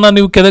ಮೂಲವನ್ನ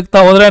ನೀವು ಕೆದಕ್ತಾ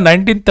ಹೋದ್ರೆ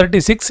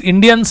 1936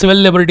 Indian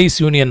civil liberties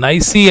union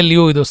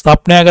ICLU ಇದು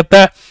ಸ್ಥಾಪನೆ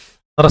ಆಗತ್ತೆ.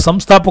 ಅದರ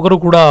ಸಂಸ್ಥಾಪಕರು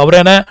ಕೂಡ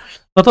ಅವರೇನೆ.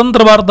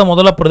 ಸ್ವತಂತ್ರ ಭಾರತ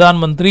ಮೊದಲ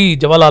ಪ್ರಧಾನಮಂತ್ರಿ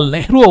ಜವಾಹರ್ಲಾಲ್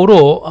ನೆಹರು ಅವರು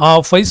ಆ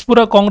ಫೈಸ್ಪುರ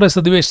ಕಾಂಗ್ರೆಸ್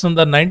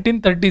ಅಧಿವೇಶನದ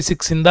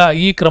 1936 ಇಂದ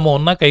ಈ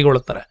ಕ್ರಮವನ್ನ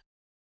ಕೈಗೊಳ್ಳುತ್ತಾರೆ.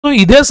 ಸೊ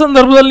ಇದೇ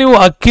ಸಂದರ್ಭದಲ್ಲಿ ನೀವು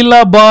ಅಖಿಲ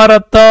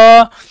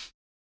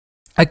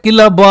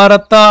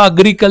ಭಾರತ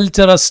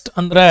ಅಗ್ರಿಕಲ್ಚರಸ್ಟ್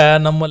ಅಂದ್ರೆ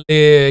ನಮ್ಮಲ್ಲಿ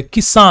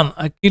ಕಿಸಾನ್,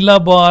 ಅಖಿಲ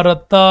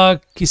ಭಾರತ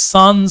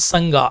ಕಿಸಾನ್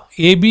ಸಂಘ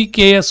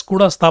ABKS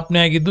ಕೂಡ ಸ್ಥಾಪನೆ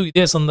ಆಗಿದ್ದು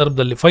ಇದೇ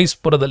ಸಂದರ್ಭದಲ್ಲಿ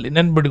ಫೈಸ್ಪುರದಲ್ಲಿ.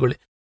 ನೆನ್ಬಿಡ್ಕೊಳ್ಳಿ,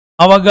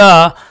 ಅವಾಗ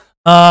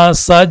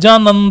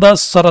ಸಹಜಾನಂದ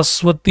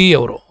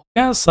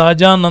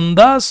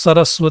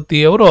ಸರಸ್ವತಿ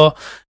ಅವರು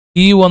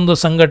ಈ ಒಂದು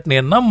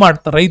ಸಂಘಟನೆಯನ್ನ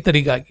ಮಾಡ್ತಾರೆ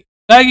ರೈತರಿಗಾಗಿ.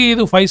 ಹಾಗಾಗಿ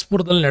ಇದು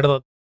ಫೈಸ್ಪುರದಲ್ಲಿ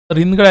ನಡೆದದ್ದು.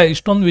 ಹಿಂದ್ಗಡೆ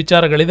ಇಷ್ಟೊಂದು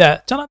ವಿಚಾರಗಳಿದೆ,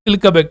 ಚೆನ್ನಾಗಿ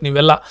ತಿಳ್ಕೋಬೇಕು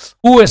ನೀವೆಲ್ಲ.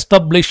 ಹೂ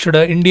established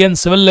Indian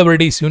civil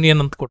liberties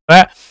union ಅಂತ ಕೊಟ್ರೆ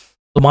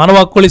ಮಾನವ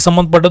ಹಕ್ಕುಗಳಿಗೆ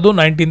ಸಂಬಂಧಪಟ್ಟದ್ದು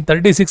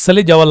 1936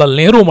 ಅಲ್ಲಿ ಜವಾಹರ್ಲಾಲ್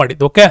ನೆಹರು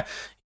ಮಾಡಿದ್ದು. ಓಕೆ,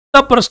 ಇಂಥ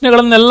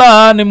ಪ್ರಶ್ನೆಗಳನ್ನೆಲ್ಲ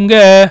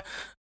ನಿಮ್ಗೆ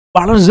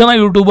ಬಹಳಷ್ಟು ಜನ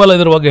ಯೂಟ್ಯೂಬಲ್ಲಿ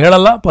ಇದ್ರ ಬಗ್ಗೆ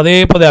ಹೇಳಲ್ಲ, ಪದೇ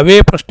ಪದೇ ಅವೇ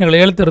ಪ್ರಶ್ನೆಗಳು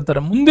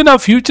ಹೇಳ್ತಿರ್ತಾರೆ. ಮುಂದಿನ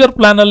ಫ್ಯೂಚರ್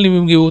ಪ್ಲಾನ್ ಅಲ್ಲಿ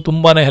ನಿಮ್ಗೆ ಇವು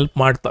ತುಂಬಾನೇ ಹೆಲ್ಪ್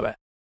ಮಾಡ್ತವೆ.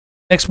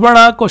 ನೆಕ್ಸ್ಟ್ ಬರೋಣ,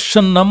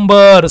 ಕ್ವಶನ್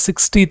ನಂಬರ್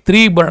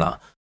 63 ಬರೋಣ.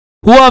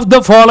 ಹೂ of the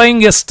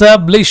following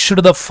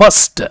established the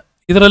first?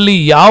 ಇದರಲ್ಲಿ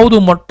ಯಾವುದು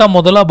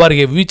ಮೊದಲ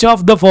ಬಾರಿಗೆ, which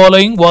of the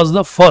following was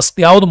the first,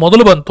 ಯಾವುದು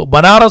ಮೊದಲು ಬಂತು?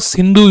 Banaras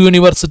Hindu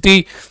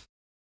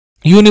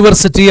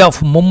university of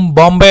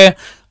Bombay,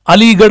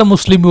 Aligarh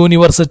Muslim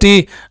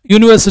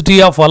university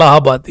of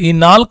Allahabad. ಈ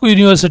 4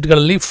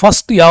 ಯೂನಿವರ್ಸಿಟಿಗಳಲ್ಲಿ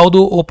ಫಸ್ಟ್ ಯಾವುದು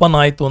ಓಪನ್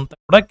ಆಯಿತು ಅಂತ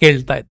ಕೂಡ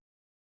ಕೇಳ್ತಾ ಇದ್ದೆ.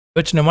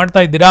 ಯೋಚನೆ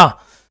ಮಾಡ್ತಾ ಇದ್ದೀರಾ?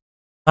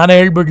 ನಾನೇ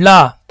ಹೇಳ್ಬಿಡ್ಲಾ?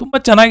 ತುಂಬಾ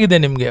ಚೆನ್ನಾಗಿದೆ.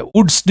 ನಿಮಗೆ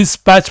ವುಡ್ಸ್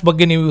ಡಿಸ್ಪ್ಯಾಚ್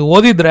ಬಗ್ಗೆ ನೀವು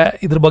ಓದಿದ್ರೆ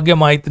ಇದ್ರ ಬಗ್ಗೆ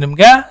ಮಾಹಿತಿ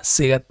ನಿಮ್ಗೆ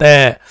ಸಿಗತ್ತೆ.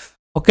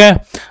 ಓಕೆ,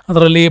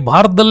 ಅದರಲ್ಲಿ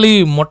ಭಾರತದಲ್ಲಿ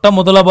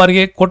ಮೊದಲ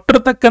ಬಾರಿಗೆ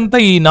ಕೊಟ್ಟಿರ್ತಕ್ಕಂಥ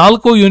ಈ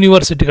 4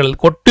 ಯೂನಿವರ್ಸಿಟಿಗಳಲ್ಲಿ,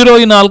 ಕೊಟ್ಟಿರೋ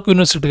ಈ 4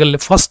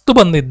 ಯೂನಿವರ್ಸಿಟಿಗಳಲ್ಲಿ ಫಸ್ಟ್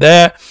ಬಂದಿದ್ದೆ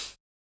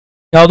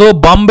ಯಾವುದೋ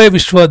ಬಾಂಬೆ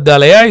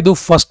ವಿಶ್ವವಿದ್ಯಾಲಯ. ಇದು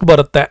ಫಸ್ಟ್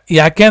ಬರುತ್ತೆ.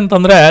 ಯಾಕೆ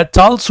ಅಂತಂದ್ರೆ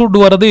ಚಾರ್ಲ್ಸ್ ವುಡ್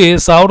ವರದಿ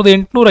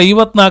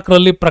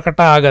 1854ರಲ್ಲಿ ಪ್ರಕಟ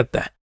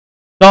ಆಗತ್ತೆ.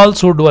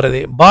 ಚಾರ್ಲ್ಸ್ ವುಡ್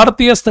ವರದಿ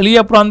ಭಾರತೀಯ ಸ್ಥಳೀಯ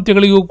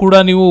ಪ್ರಾಂತ್ಯಗಳಿಗೂ ಕೂಡ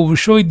ನೀವು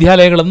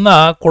ವಿಶ್ವವಿದ್ಯಾಲಯಗಳನ್ನ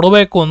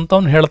ಕೊಡಬೇಕು ಅಂತ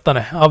ಅವ್ನು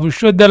ಹೇಳ್ತಾನೆ. ಆ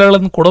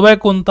ವಿಶ್ವವಿದ್ಯಾಲಯಗಳನ್ನು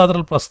ಕೊಡಬೇಕು ಅಂತ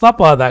ಅದ್ರಲ್ಲಿ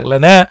ಪ್ರಸ್ತಾಪ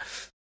ಆದಾಗ್ಲೇನೆ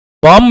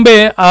ಬಾಂಬೆ,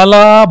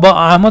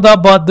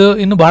 ಅಹಮದಾಬಾದ್,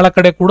 ಇನ್ನು ಬಹಳ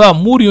ಕಡೆ ಕೂಡ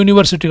 3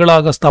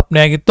 ಯೂನಿವರ್ಸಿಟಿಗಳಾಗ ಸ್ಥಾಪನೆ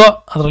ಆಗಿತ್ತು.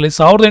 ಅದರಲ್ಲಿ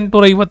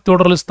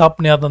 1857ರಲ್ಲಿ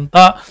ಸ್ಥಾಪನೆ ಆದಂತ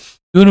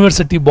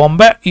ಯೂನಿವರ್ಸಿಟಿ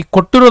ಬಾಂಬೆ ಈ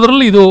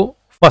ಕೊಟ್ಟಿರೋದ್ರಲ್ಲಿ ಇದು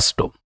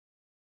ಫಸ್ಟ್.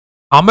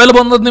 ಆಮೇಲೆ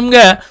ಬಂದದ್ದು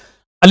ನಿಮ್ಗೆ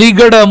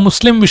ಅಲಿಗಢ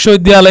ಮುಸ್ಲಿಂ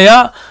ವಿಶ್ವವಿದ್ಯಾಲಯ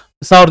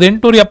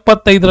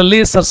 1875ರಲ್ಲಿ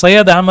ಸರ್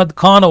ಸೈಯದ್ ಅಹಮದ್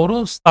ಖಾನ್ ಅವರು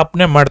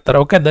ಸ್ಥಾಪನೆ ಮಾಡ್ತಾರೆ.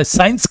 ಓಕೆ, ದ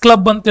ಸೈನ್ಸ್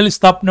ಕ್ಲಬ್ ಅಂತೇಳಿ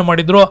ಸ್ಥಾಪನೆ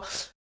ಮಾಡಿದ್ರು.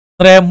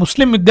 ಅಂದ್ರೆ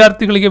ಮುಸ್ಲಿಂ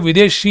ವಿದ್ಯಾರ್ಥಿಗಳಿಗೆ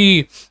ವಿದೇಶಿ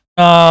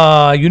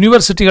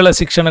ಯೂನಿವರ್ಸಿಟಿಗಳ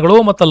ಶಿಕ್ಷಣಗಳು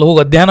ಮತ್ತು ಅಲ್ಲಿ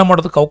ಹೋಗಿ ಅಧ್ಯಯನ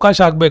ಮಾಡೋದಕ್ಕೆ ಅವಕಾಶ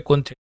ಆಗಬೇಕು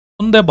ಅಂತ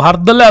ಮುಂದೆ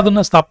ಭಾರತದಲ್ಲೇ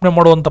ಅದನ್ನ ಸ್ಥಾಪನೆ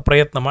ಮಾಡುವಂತ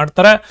ಪ್ರಯತ್ನ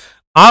ಮಾಡ್ತಾರೆ.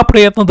 ಆ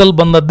ಪ್ರಯತ್ನದಲ್ಲಿ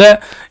ಬಂದದ್ದೇ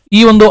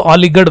ಈ ಒಂದು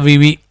ಅಲಿಗಢ್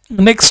ವಿವಿ.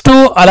 ನೆಕ್ಸ್ಟ್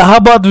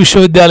ಅಲಹಾಬಾದ್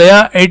ವಿಶ್ವವಿದ್ಯಾಲಯ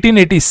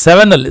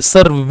 1887ನಲ್ಲಿ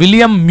ಸರ್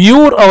ವಿಲಿಯಂ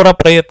ಮ್ಯೂರ್ ಅವರ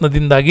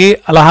ಪ್ರಯತ್ನದಿಂದಾಗಿ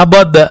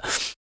ಅಲಹಾಬಾದ್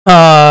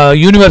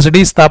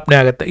ಯೂನಿವರ್ಸಿಟಿ ಸ್ಥಾಪನೆ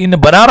ಆಗುತ್ತೆ. ಇನ್ನು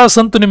ಬನಾರಸ್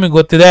ಅಂತೂ ನಿಮಗೆ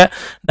ಗೊತ್ತಿದೆ,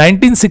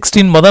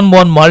 1916 ಮದನ್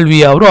ಮೋಹನ್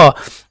ಮಾಲ್ವೀಯ ಅವರು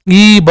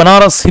ಈ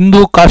ಬನಾರಸ್ ಹಿಂದೂ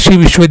ಕಾಶಿ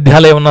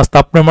ವಿಶ್ವವಿದ್ಯಾಲಯವನ್ನ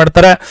ಸ್ಥಾಪನೆ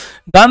ಮಾಡ್ತಾರೆ.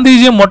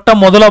 ಗಾಂಧೀಜಿ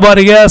ಮೊದಲ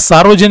ಬಾರಿಗೆ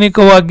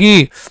ಸಾರ್ವಜನಿಕವಾಗಿ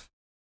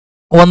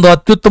ಒಂದು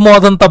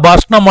ಅತ್ಯುತ್ತಮವಾದಂಥ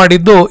ಭಾಷಣ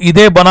ಮಾಡಿದ್ದು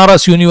ಇದೇ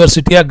ಬನಾರಸ್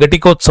ಯೂನಿವರ್ಸಿಟಿಯ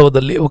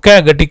ಘಟಿಕೋತ್ಸವದಲ್ಲಿ. ಓಕೆ,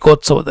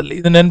 ಘಟಿಕೋತ್ಸವದಲ್ಲಿ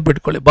ಇದು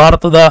ನೆನ್ಪಿಟ್ಕೊಳ್ಳಿ.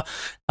 ಭಾರತದ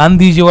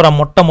ಗಾಂಧೀಜಿಯವರ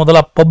ಮೊದಲ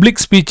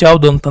ಪಬ್ಲಿಕ್ ಸ್ಪೀಚ್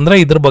ಯಾವುದು ಅಂತಂದ್ರೆ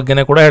ಇದ್ರ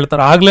ಬಗ್ಗೆನೇ ಕೂಡ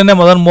ಹೇಳ್ತಾರೆ. ಆಗ್ಲೇನೆ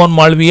ಮದನ್ ಮೋಹನ್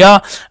ಮಾಳ್ವೀಯ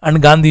ಅಂಡ್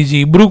ಗಾಂಧೀಜಿ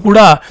ಇಬ್ರು ಕೂಡ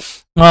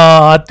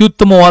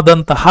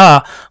ಅತ್ಯುತ್ತಮವಾದಂತಹ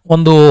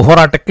ಒಂದು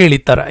ಹೋರಾಟಕ್ಕೆ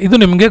ಇಳಿತಾರೆ. ಇದು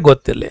ನಿಮಗೆ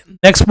ಗೊತ್ತಿಲ್ಲ.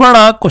 ನೆಕ್ಸ್ಟ್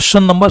ಮಾಡೋಣ,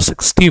 ಕ್ವಶನ್ ನಂಬರ್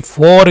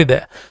 64 ಇದೆ.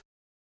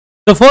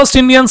 The first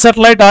Indian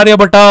satellite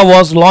Aryabhata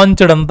was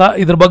launched ಅಂತ.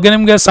 ಇದ್ರ ಬಗ್ಗೆ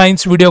ನಿಮಗೆ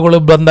ಸೈನ್ಸ್ ವಿಡಿಯೋಗಳು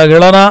ಬಂದಾಗ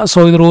ಹೇಳೋಣ. ಸೊ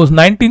ಇದ್ರ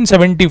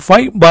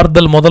 1975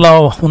 ಭಾರತದಲ್ಲಿ ಮೊದಲ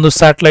ಒಂದು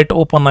ಸ್ಯಾಟಲೈಟ್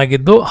ಓಪನ್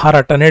ಆಗಿದ್ದು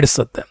ಹಾರಾಟ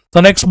ನಡೆಸುತ್ತೆ. ಸೊ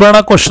ನೆಕ್ಸ್ಟ್ ಬರೋಣ,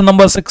 ಕ್ವಶನ್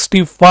ನಂಬರ್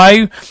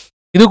 65.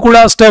 ಇದು ಕೂಡ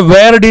ಅಷ್ಟೇ.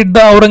 Where did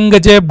the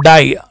Aurangzeb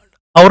dye?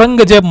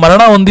 Aurangzeb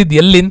ಮರಣ ಹೊಂದಿದ್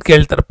ಎಲ್ಲಿ ಅಂತ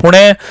ಕೇಳ್ತಾರೆ.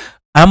 ಪುಣೆ,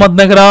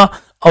 ಅಹಮದ್ನಗರ,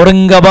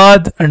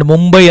 ಔರಂಗಾಬಾದ್ ಅಂಡ್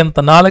ಮುಂಬೈ ಅಂತ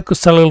 4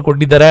 ಸ್ಥಳಗಳು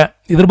ಕೊಟ್ಟಿದ್ದಾರೆ.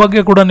 ಇದ್ರ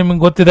ಬಗ್ಗೆ ಕೂಡ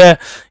ನಿಮಗೆ ಗೊತ್ತಿದೆ.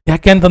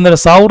 ಯಾಕೆ ಅಂತಂದ್ರೆ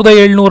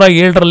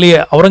 1707ರಲ್ಲಿ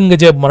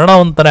ಔರಂಗಜೇಬ್ ಮರಣ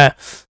ಹೊಂತಾನೆ.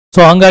 ಸೊ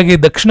ಹಂಗಾಗಿ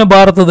ದಕ್ಷಿಣ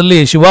ಭಾರತದಲ್ಲಿ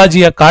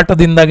ಶಿವಾಜಿಯ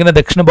ಕಾಟದಿಂದಾಗಿನೇ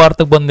ದಕ್ಷಿಣ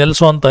ಭಾರತಕ್ಕೆ ಬಂದು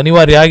ನೆಲೆಸುವಂತ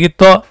ಅನಿವಾರ್ಯ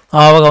ಆಗಿತ್ತು.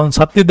 ಆವಾಗ ಅವನು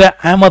ಸತ್ತಿದ್ದೆ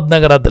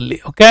ಅಹಮದ್ನಗರದಲ್ಲಿ.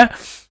 ಓಕೆ,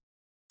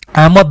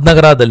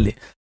 ಅಹಮದ್ನಗರದಲ್ಲಿ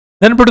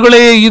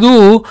ನೆನ್ಪಿಟ್ಕೊಳ್ಳಿ. ಇದು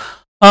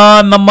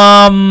ನಮ್ಮ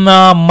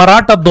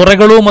ಮರಾಠ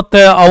ದೊರೆಗಳು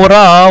ಮತ್ತೆ ಅವರ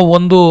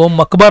ಒಂದು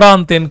ಮಕ್ಬರ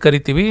ಅಂತ ಏನ್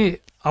ಕರಿತೀವಿ,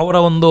 ಅವರ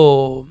ಒಂದು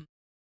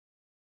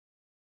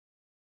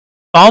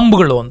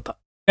ಟಾಂಬ್ಗಳು ಅಂತ.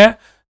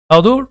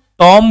 ಯಾವುದು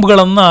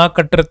ಟಾಂಬ್ಗಳನ್ನ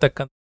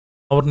ಕಟ್ಟಿರ್ತಕ್ಕಂಥ,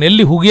 ಅವ್ರನ್ನ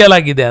ಎಲ್ಲಿ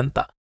ಹುಗಿಯಲಾಗಿದೆ ಅಂತ.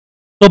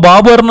 ಸೊ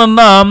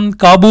ಬಾಬರ್ನನ್ನ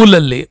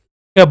ಕಾಬೂಲಲ್ಲಿ,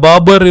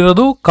 ಬಾಬರ್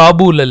ಇರೋದು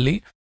ಕಾಬೂಲಲ್ಲಿ,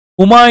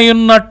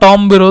 ಹುಮಾಯೂನ್ನ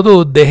ಟಾಂಬ್ ಇರೋದು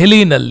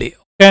ದೆಹಲಿನಲ್ಲಿ.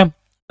 ಓಕೆ,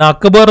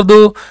 ಅಕ್ಬರ್ದು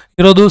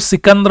ಇರೋದು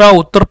ಸಿಕಂದ್ರ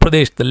ಉತ್ತರ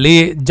ಪ್ರದೇಶದಲ್ಲಿ,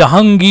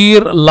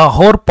 ಜಹಾಂಗೀರ್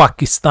ಲಾಹೋರ್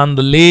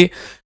ಪಾಕಿಸ್ತಾನದಲ್ಲಿ,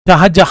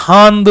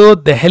 ಶಹಜಹಾನ್ದು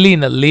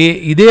ದೆಹಲಿನಲ್ಲಿ,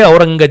 ಇದೇ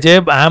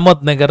ಔರಂಗಜೇಬ್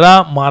ಅಹಮದ್ನಗರ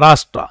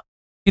ಮಹಾರಾಷ್ಟ್ರ,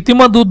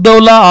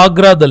 ಇತಿಮದುದ್ದೌಲಾ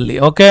ಆಗ್ರಾದಲ್ಲಿ.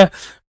 ಓಕೆ,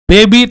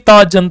 ಬೇಬಿ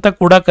ತಾಜ್ ಅಂತ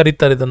ಕೂಡ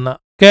ಕರೀತಾರೆ ಇದನ್ನ.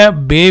 ಓಕೆ,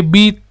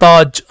 ಬೇಬಿ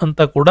ತಾಜ್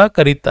ಅಂತ ಕೂಡ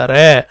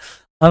ಕರೀತಾರೆ.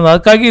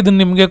 ಅದಕ್ಕಾಗಿ ಇದನ್ನ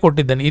ನಿಮ್ಗೆ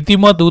ಕೊಟ್ಟಿದ್ದೇನೆ,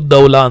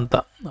 ಇತಿಮದುದ್ದೌಲಾ ಅಂತ.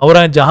 ಅವರ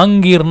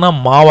ಜಹಾಂಗೀರ್ನ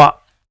ಮಾವ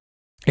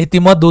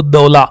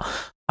ಇತಿಮದುದ್ದೌಲಾ.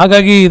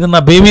 ಹಾಗಾಗಿ ಇದನ್ನ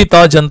ಬೇಬಿ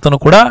ತಾಜ್ ಅಂತನೂ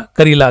ಕೂಡ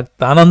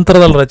ಕರೀಲಾಗ್ತದೆ.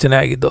 ಅನಂತರದಲ್ಲಿ ರಚನೆ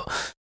ಆಗಿದ್ದು.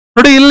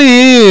 ನೋಡಿ, ಇಲ್ಲಿ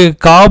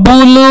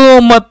ಕಾಬೂಲು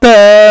ಮತ್ತೆ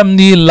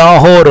ಈ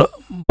ಲಾಹೋರ್,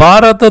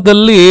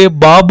 ಭಾರತದಲ್ಲಿ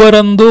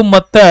ಬಾಬರಂದು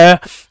ಮತ್ತೆ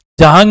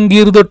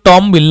ಜಹಾಂಗೀರ್ದು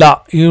ಟಾಂಬ್ ಇಲ್ಲ.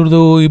 ಇವ್ರದು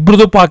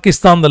ಇಬ್ರದು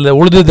ಪಾಕಿಸ್ತಾನದಲ್ಲೇ,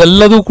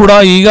 ಉಳಿದಿದ್ದೆಲ್ಲದೂ ಕೂಡ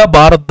ಈಗ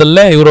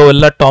ಭಾರತದಲ್ಲೇ ಇವರು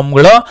ಎಲ್ಲ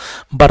ಟಾಂಬ್ಗಳು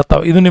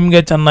ಬರ್ತಾವೆ. ಇದು ನಿಮ್ಗೆ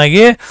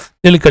ಚೆನ್ನಾಗಿ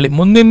ತಿಳ್ಕೊಳ್ಳಿ.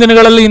 ಮುಂದಿನ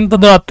ದಿನಗಳಲ್ಲಿ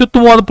ಇಂಥದ್ದು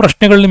ಅತ್ಯುತ್ತಮವಾದ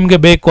ಪ್ರಶ್ನೆಗಳು ನಿಮ್ಗೆ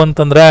ಬೇಕು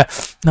ಅಂತಂದ್ರೆ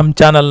ನಮ್ಮ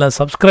ಚಾನಲ್ನ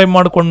ಸಬ್ಸ್ಕ್ರೈಬ್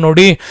ಮಾಡ್ಕೊಂಡು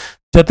ನೋಡಿ.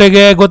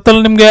 ಜೊತೆಗೆ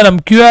ಗೊತ್ತಲ್ಲ ನಿಮ್ಗೆ, ನಮ್ಮ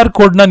QR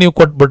ಕೋಡ್ನ ನೀವು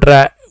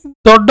ಕೊಟ್ಬಿಟ್ರೆ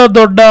ದೊಡ್ಡ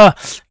ದೊಡ್ಡ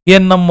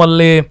ಏನ್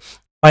ನಮ್ಮಲ್ಲಿ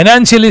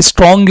ಫೈನಾನ್ಷಿಯಲಿ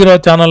ಸ್ಟ್ರಾಂಗ್ ಇರೋ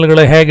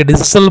ಚಾನಲ್ಗಳು ಹೇಗೆ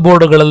ಡಿಜಿಟಲ್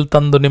ಬೋರ್ಡ್ಗಳಲ್ಲಿ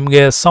ತಂದು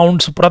ನಿಮಗೆ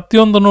ಸೌಂಡ್ಸ್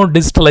ಪ್ರತಿಯೊಂದನ್ನು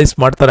ಡಿಜಿಟಲೈಸ್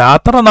ಮಾಡ್ತಾರೆ, ಆ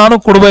ಥರ ನಾನು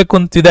ಕೊಡಬೇಕು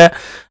ಅಂತಿದೆ.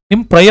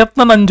 ನಿಮ್ಮ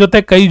ಪ್ರಯತ್ನ ನನ್ನ ಜೊತೆ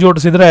ಕೈ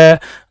ಜೋಡಿಸಿದ್ರೆ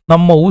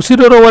ನಮ್ಮ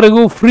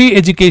ಉಸಿರಿರೋವರೆಗೂ ಫ್ರೀ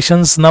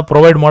ಎಜುಕೇಶನ್ಸ್ನ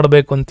ಪ್ರೊವೈಡ್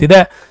ಮಾಡಬೇಕು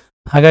ಅಂತಿದೆ.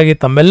 ಹಾಗಾಗಿ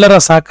ತಮ್ಮೆಲ್ಲರ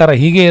ಸಹಕಾರ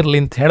ಹೀಗೆ ಇರಲಿ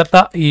ಅಂತ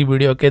ಹೇಳ್ತಾ ಈ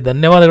ವಿಡಿಯೋಕ್ಕೆ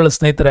ಧನ್ಯವಾದಗಳು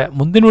ಸ್ನೇಹಿತರೆ.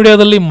 ಮುಂದಿನ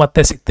ವಿಡಿಯೋದಲ್ಲಿ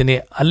ಮತ್ತೆ ಸಿಗ್ತೀನಿ.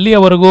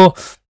 ಅಲ್ಲಿಯವರೆಗೂ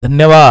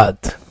ಧನ್ಯವಾದ.